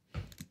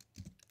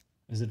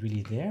 Is it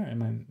really there?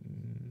 Am I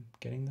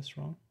getting this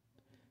wrong?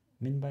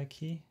 Min by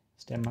key?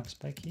 Is there max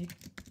by key?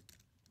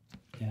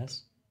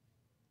 Yes.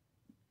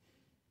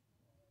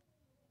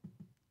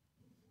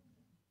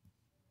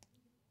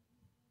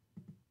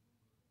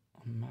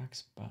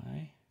 Max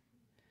by.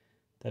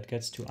 That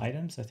gets 2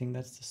 items. I think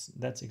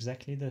that's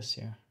exactly this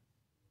here.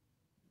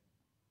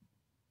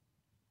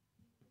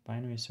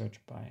 Binary search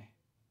by.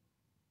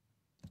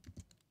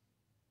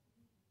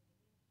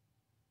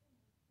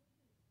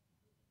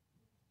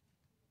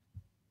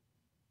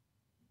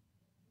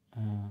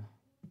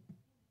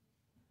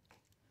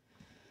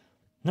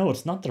 No,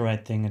 it's not the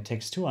right thing. It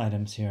takes 2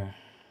 items here.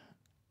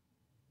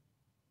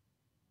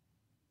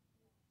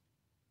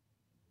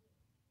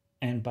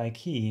 And by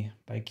key,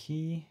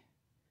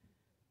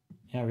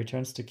 yeah,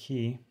 returns to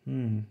key.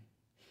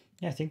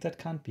 Yeah, I think that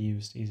can't be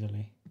used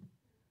easily,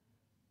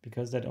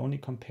 because that only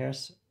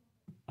compares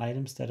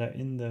items that are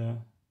in the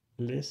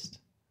list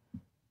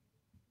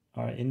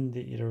or in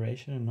the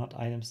iteration and not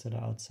items that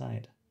are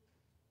outside.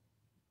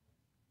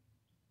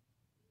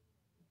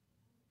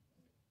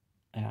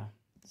 Yeah,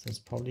 so it's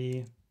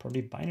probably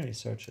binary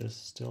search is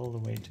still the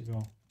way to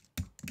go.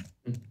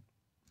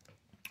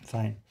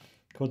 Fine,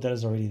 code that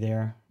is already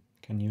there,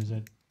 can use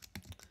it.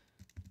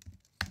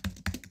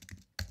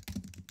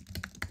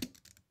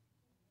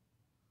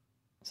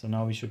 So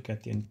now we should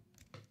get the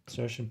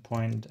insertion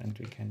point, and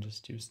we can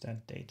just use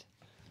that date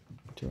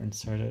to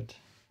insert it.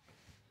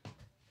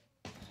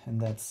 And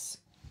that's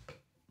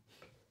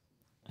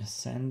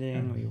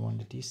ascending. We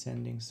want a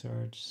descending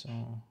search,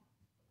 so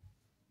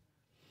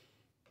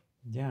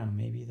yeah,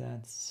 maybe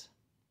that's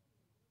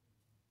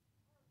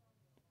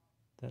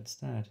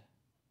that.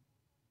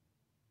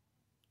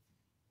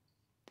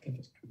 I think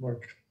this could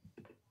work.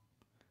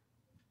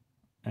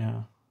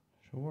 Yeah,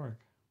 should work.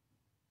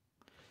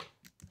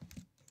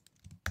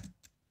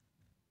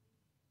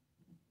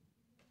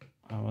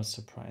 I was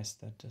surprised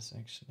that this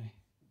actually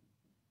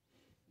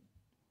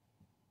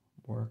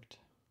worked.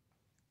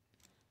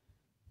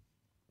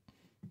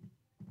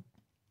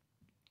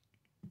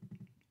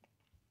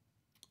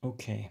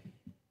 Okay.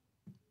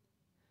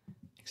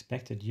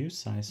 Expected use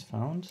size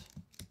found.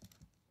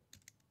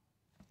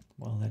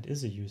 Well, that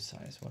is a use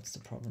size. What's the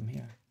problem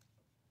here?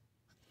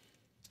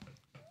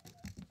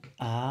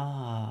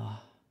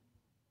 Ah.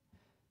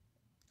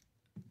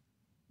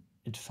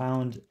 It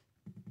found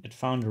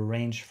a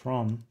range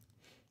from,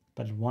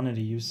 but it wanted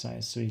a use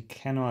size. So you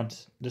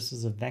cannot, this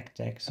is a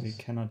vecdeck, so you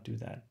cannot do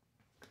that.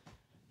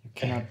 You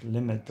cannot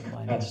limit the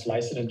binary. Not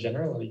slice it in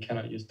general, or you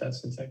cannot use that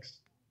syntax?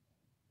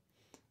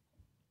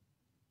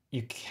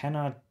 You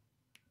cannot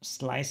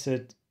slice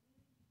it.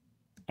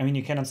 I mean,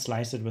 you cannot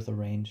slice it with a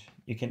range.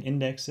 You can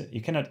index it.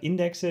 You cannot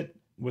index it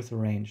with a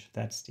range.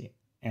 That's the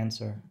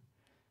answer,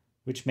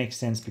 which makes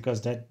sense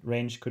because that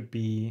range could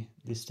be,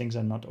 these things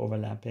are not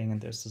overlapping,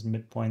 and there's this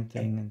midpoint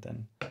thing, and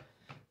then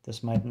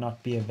this might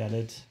not be a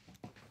valid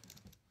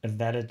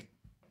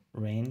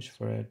range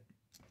for it.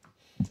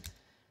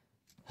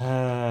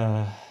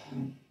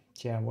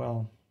 Yeah,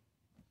 well.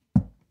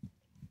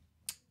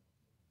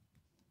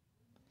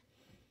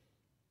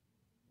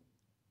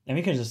 And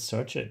we can just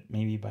search it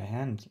maybe by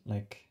hand,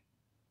 like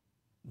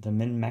the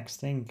min-max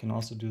thing can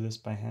also do this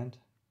by hand.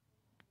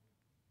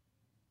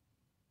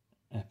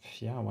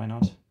 Yeah, why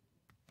not?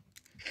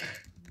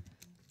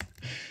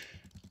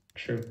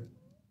 True.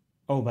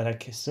 Oh, but I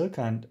still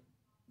can't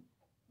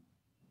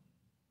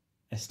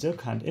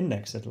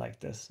index it like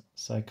this.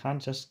 So I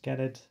can't just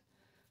get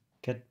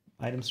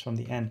items from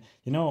the end.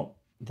 You know,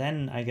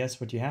 then I guess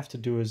what you have to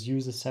do is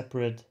use a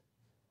separate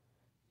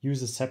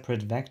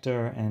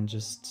vector and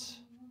just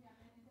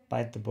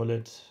bite the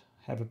bullet,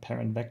 have a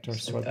parent vector,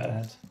 sort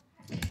that.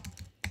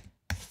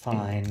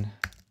 Fine.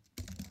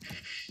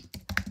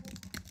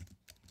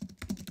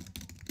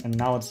 And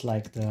now it's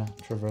like the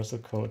traversal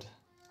code.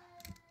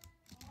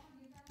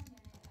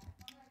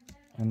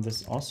 And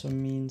this also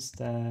means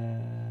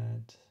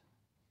that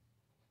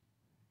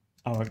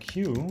our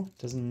queue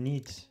doesn't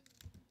need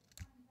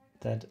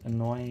that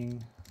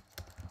annoying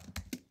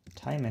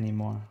time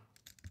anymore.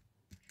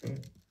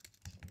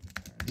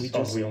 We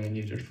only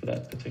need it for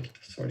that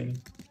particular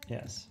sorting.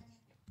 Yes.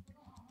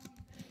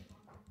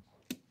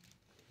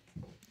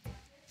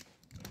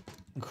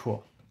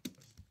 Cool.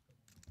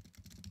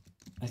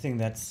 I think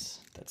that's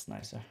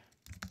nicer.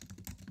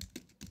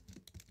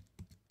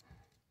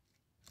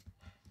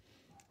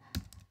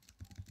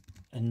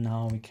 And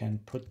now we can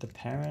put the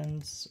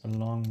parents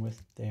along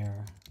with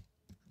their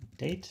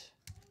date.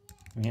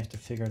 We have to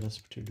figure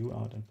this to do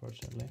out,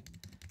 unfortunately.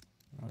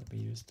 We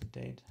use the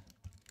date.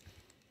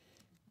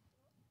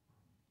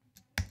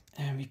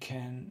 And we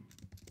can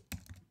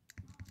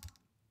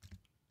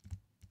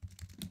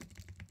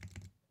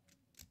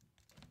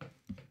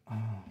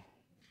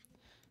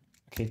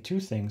okay, two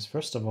things.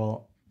 First of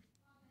all,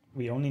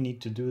 we only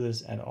need to do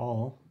this at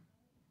all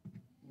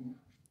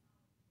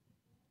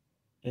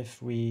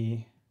if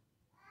we,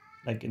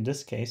 like in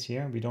this case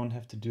here, we don't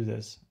have to do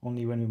this.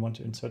 Only when we want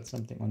to insert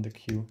something on the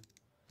queue,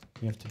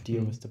 we have to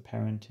deal with the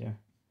parent here.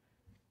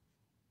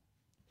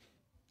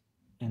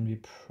 And we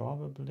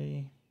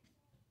probably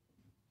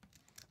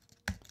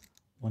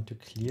want to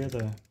clear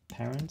the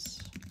parents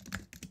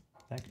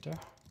vector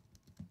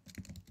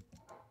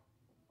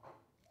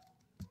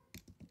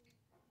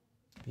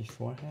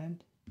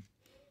beforehand.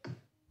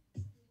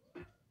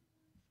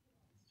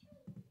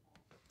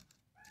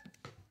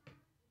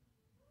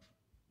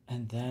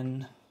 And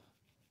then,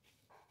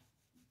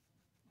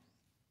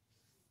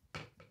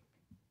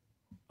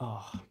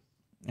 oh,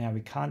 yeah,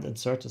 we can't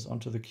insert this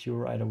onto the queue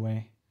right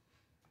away.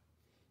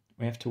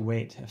 We have to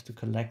wait, have to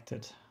collect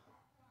it.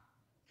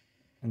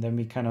 And then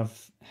we kind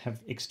of have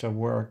extra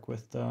work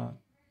with the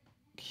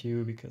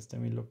queue because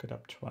then we look it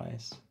up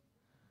twice.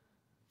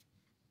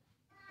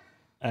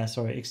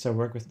 Sorry, extra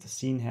work with the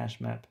scene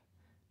hash map.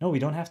 No, we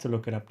don't have to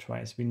look it up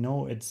twice. We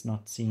know it's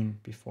not seen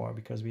before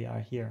because we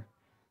are here.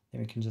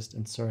 Then we can just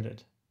insert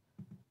it.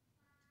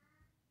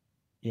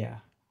 Yeah,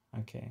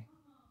 okay.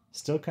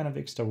 Still kind of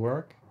extra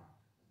work,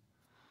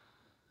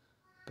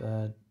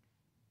 but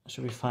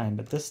should be fine.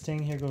 But this thing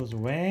here goes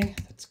away.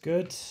 That's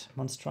good.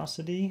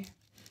 Monstrosity.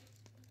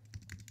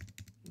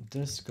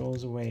 This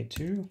goes away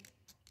too.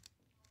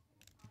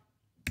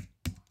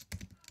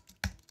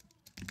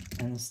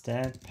 And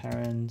instead,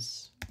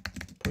 parents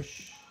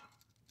push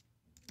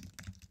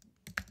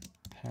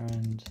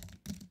parent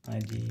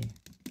ID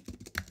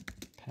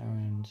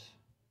parent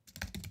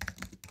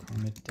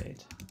commit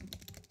date.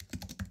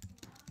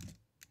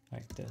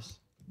 Like this.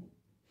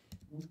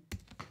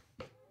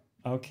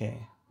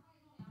 Okay.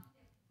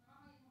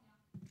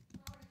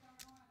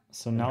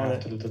 So now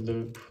that after the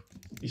loop,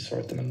 we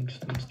sort them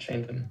and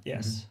chain them.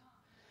 Yes.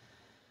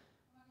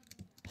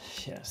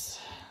 Yes.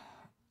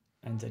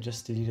 And I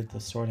just deleted the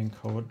sorting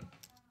code.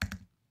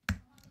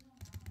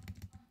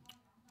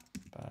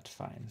 But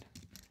fine.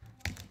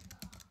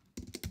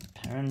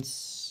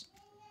 Parents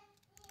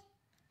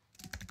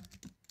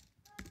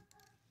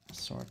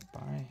sort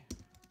by.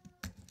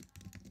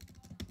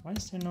 Why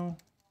is there no?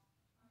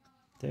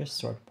 There's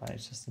sort by.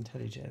 It's just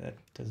IntelliJ that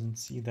doesn't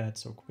see that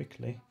so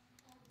quickly.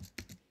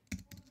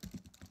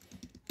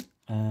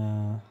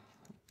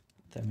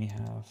 Then we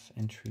have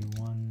entry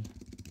 1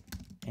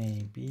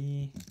 A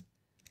B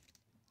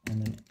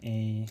and then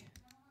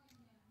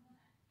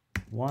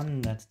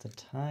A1, that's the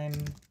time,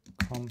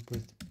 comp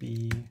with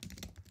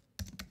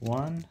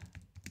B1,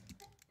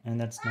 and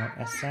that's now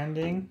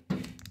ascending.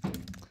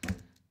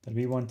 But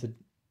we wanted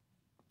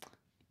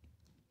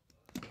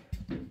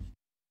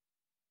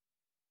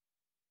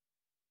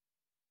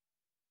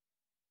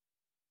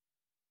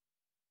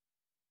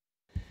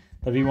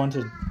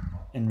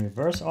in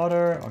reverse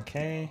order,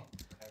 okay.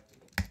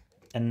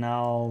 And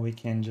now we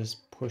can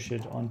just push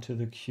it onto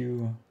the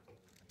queue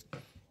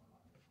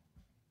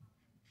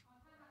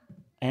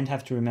and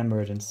have to remember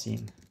it in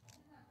scene.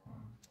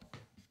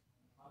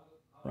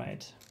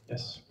 Right.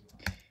 Yes.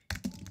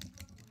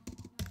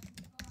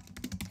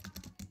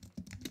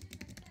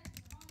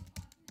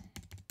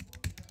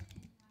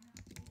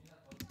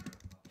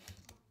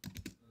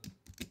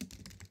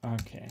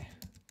 Okay.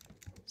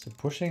 So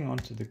pushing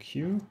onto the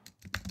queue.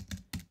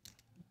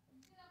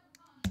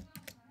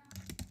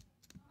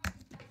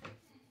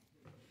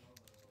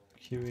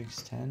 Queue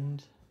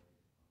extend.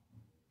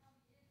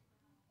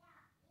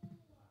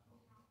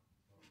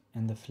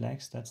 And the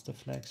flags, that's the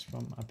flags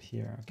from up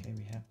here. Okay,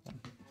 we have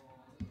them.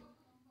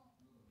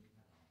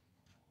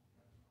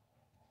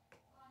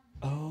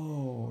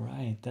 Oh,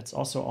 right. That's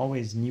also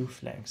always new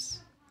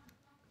flags.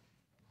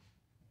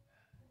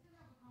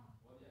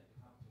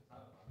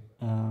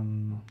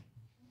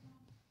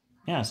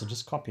 Yeah, so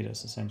just copy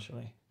this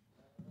essentially.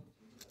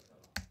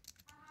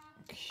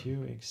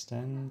 Queue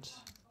extend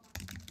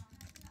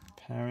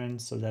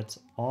parents, so that's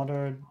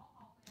ordered.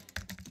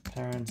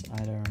 Parents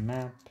either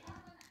map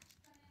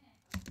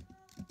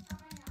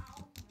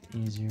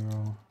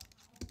E0.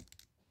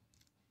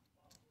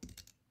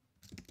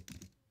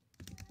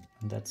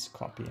 And that's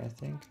copy, I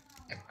think.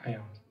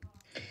 Yeah.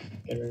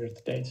 Get rid of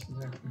the dates,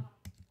 exactly.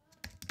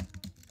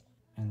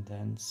 And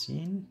then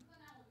scene.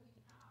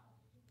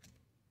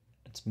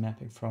 It's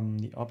mapping from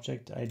the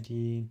object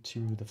ID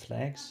to the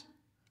flags.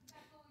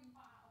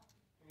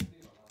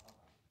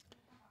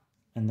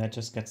 And that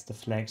just gets the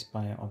flags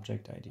by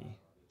object ID.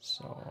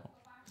 So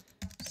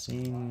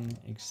scene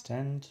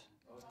extend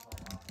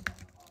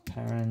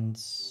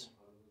parents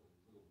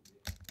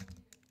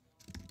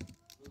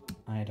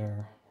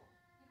either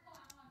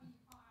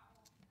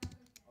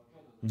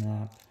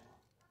map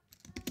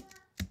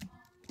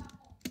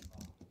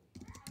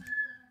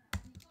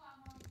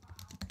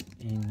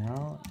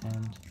enal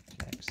and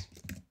flags.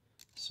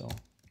 So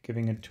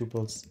giving it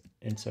tuples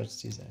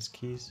inserts these as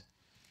keys.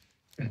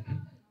 And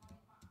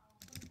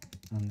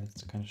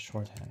it's kind of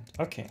shorthand.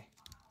 Okay.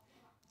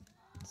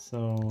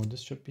 So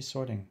this should be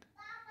sorting.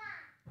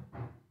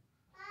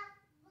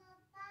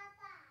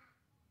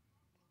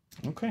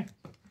 Okay.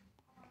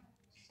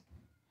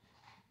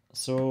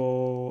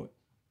 So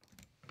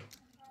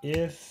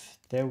if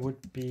there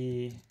would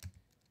be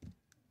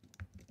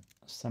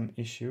some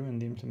issue in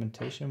the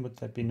implementation, would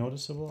that be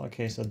noticeable?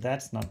 Okay, so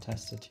that's not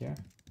tested here.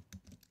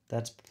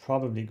 That's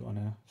probably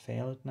gonna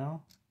fail it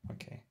now.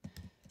 Okay.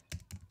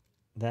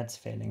 That's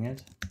failing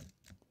it.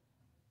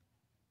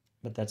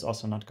 But that's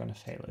also not gonna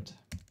fail it.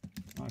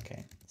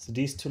 Okay, so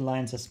these two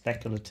lines are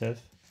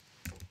speculative.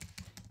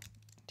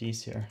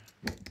 These here.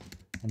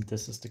 And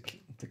this is the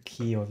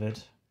key of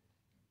it.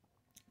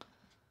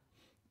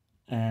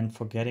 And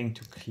for getting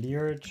to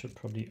clear, it should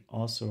probably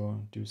also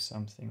do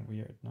something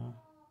weird now.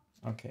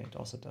 Okay, it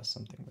also does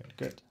something weird.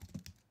 Good.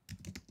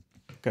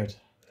 Good.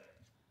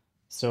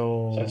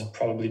 So it's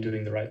probably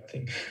doing the right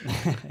thing.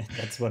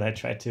 That's what I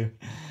try to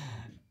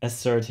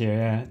assert here.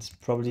 Yeah, it's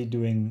probably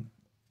doing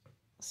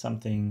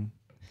something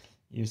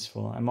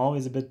useful. I'm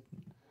always a bit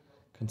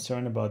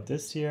concerned about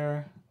this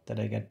here, that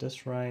I get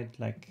this right.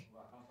 Like,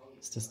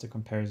 is this the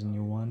comparison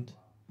you want?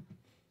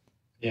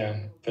 Yeah,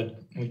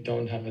 but we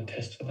don't have a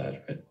test for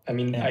that, right? I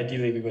mean, Yeah.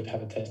 ideally we would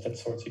have a test that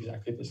sorts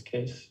exactly this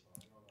case.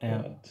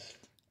 Yeah. But...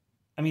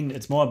 I mean,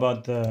 it's more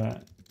about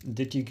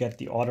did you get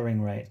the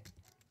ordering right?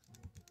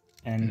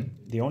 And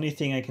the only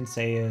thing I can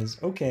say is,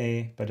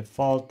 okay, by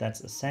default,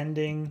 that's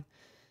ascending.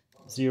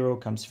 0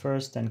 comes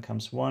first, then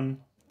comes 1,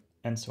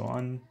 and so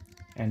on.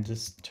 And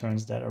this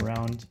turns that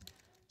around.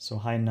 So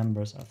high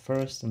numbers are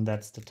first, and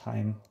that's the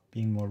time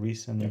being more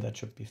recent. That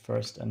should be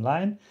first in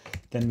line.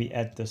 Then we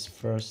add this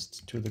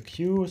first to the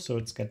queue, so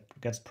it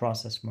gets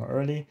processed more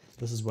early.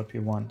 This is what we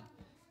want.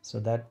 So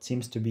that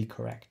seems to be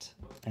correct.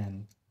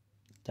 And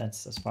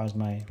that's as far as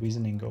my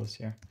reasoning goes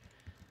here.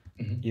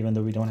 Even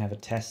though we don't have a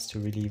test to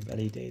really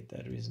validate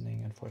that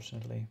reasoning,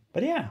 unfortunately.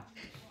 But yeah,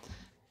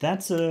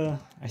 that's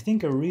I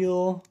think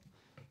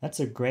that's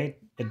a great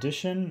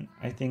addition.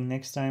 I think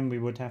next time we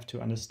would have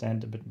to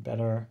understand a bit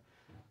better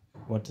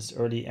what this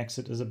early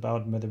exit is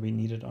about, whether we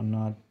need it or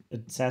not.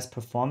 It says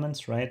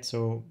performance, right?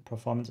 So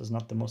performance is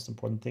not the most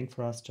important thing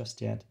for us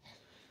just yet.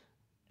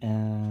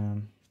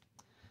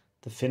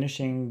 The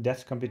finishing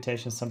depth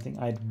computation is something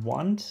I'd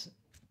want,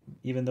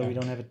 even though we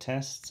don't have a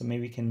test. So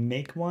maybe we can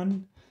make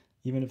one,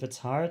 even if it's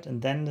hard, and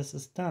then this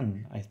is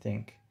done, I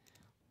think.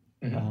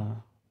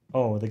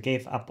 Oh, the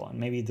gave up on.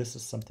 Maybe this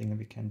is something that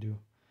we can do.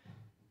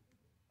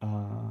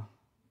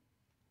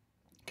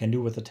 Can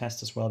do with the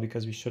test as well,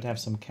 because we should have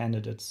some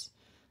candidate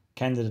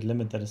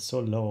limit that is so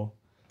low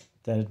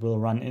that it will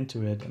run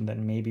into it, and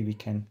then maybe we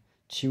can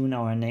tune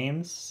our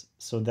names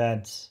so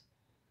that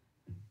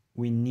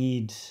we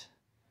need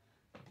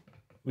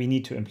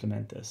to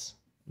implement this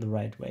the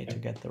right way to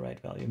get the right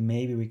value.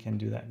 Maybe we can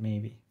do that,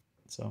 maybe.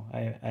 So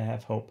I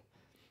have hope.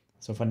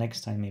 So for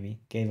next time, maybe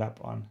gave up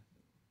on,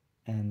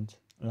 and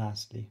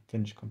lastly,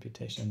 finish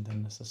computation,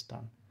 then this is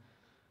done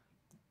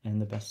in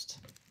the best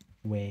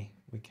way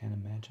we can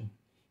imagine.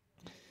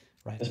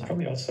 Right. There's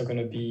probably also going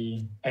to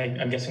be,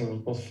 I'm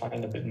guessing we'll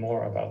find a bit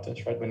more about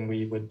this, right, when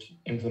we would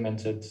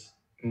implement it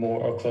more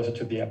or closer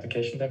to the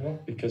application level,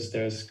 because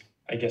there's,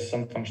 I guess,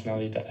 some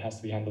functionality that has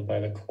to be handled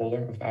by the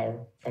caller of our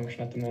function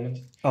at the moment.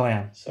 Oh,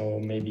 yeah. So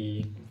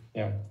maybe,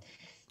 yeah,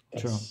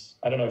 True.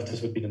 I don't know if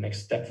this would be the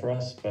next step for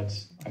us, but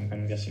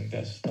I'm guessing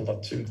there's a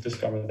lot to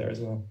discover there as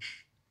well.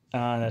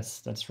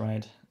 That's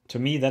right. To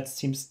me, that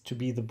seems to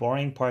be the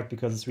boring part,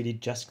 because it's really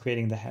just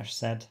creating the hash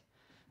set.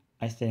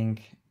 I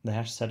think the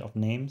hash set of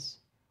names,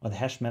 or the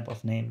hash map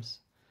of names,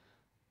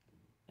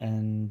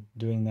 and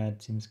doing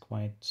that seems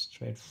quite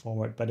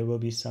straightforward. But it will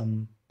be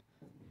some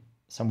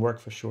work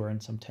for sure,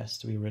 and some tests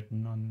to be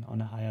written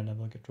on a higher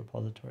level Git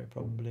repository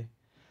probably.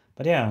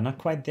 But yeah, not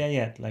quite there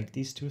yet. Like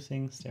these two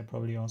things, they're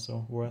probably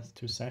also worth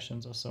 2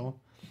 sessions or so,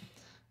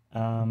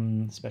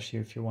 especially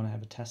if you want to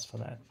have a test for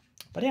that.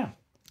 But yeah,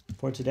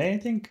 for today, I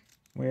think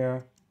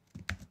we're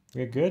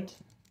good.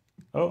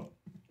 Oh,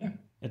 yeah,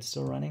 it's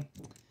still running.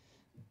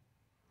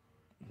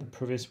 The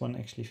previous one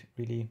actually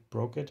really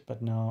broke it,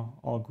 but now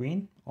all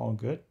green, all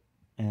good.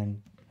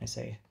 And I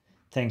say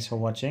thanks for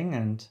watching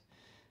and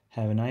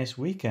have a nice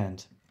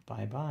weekend.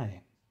 Bye-bye.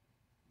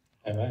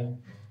 Bye-bye.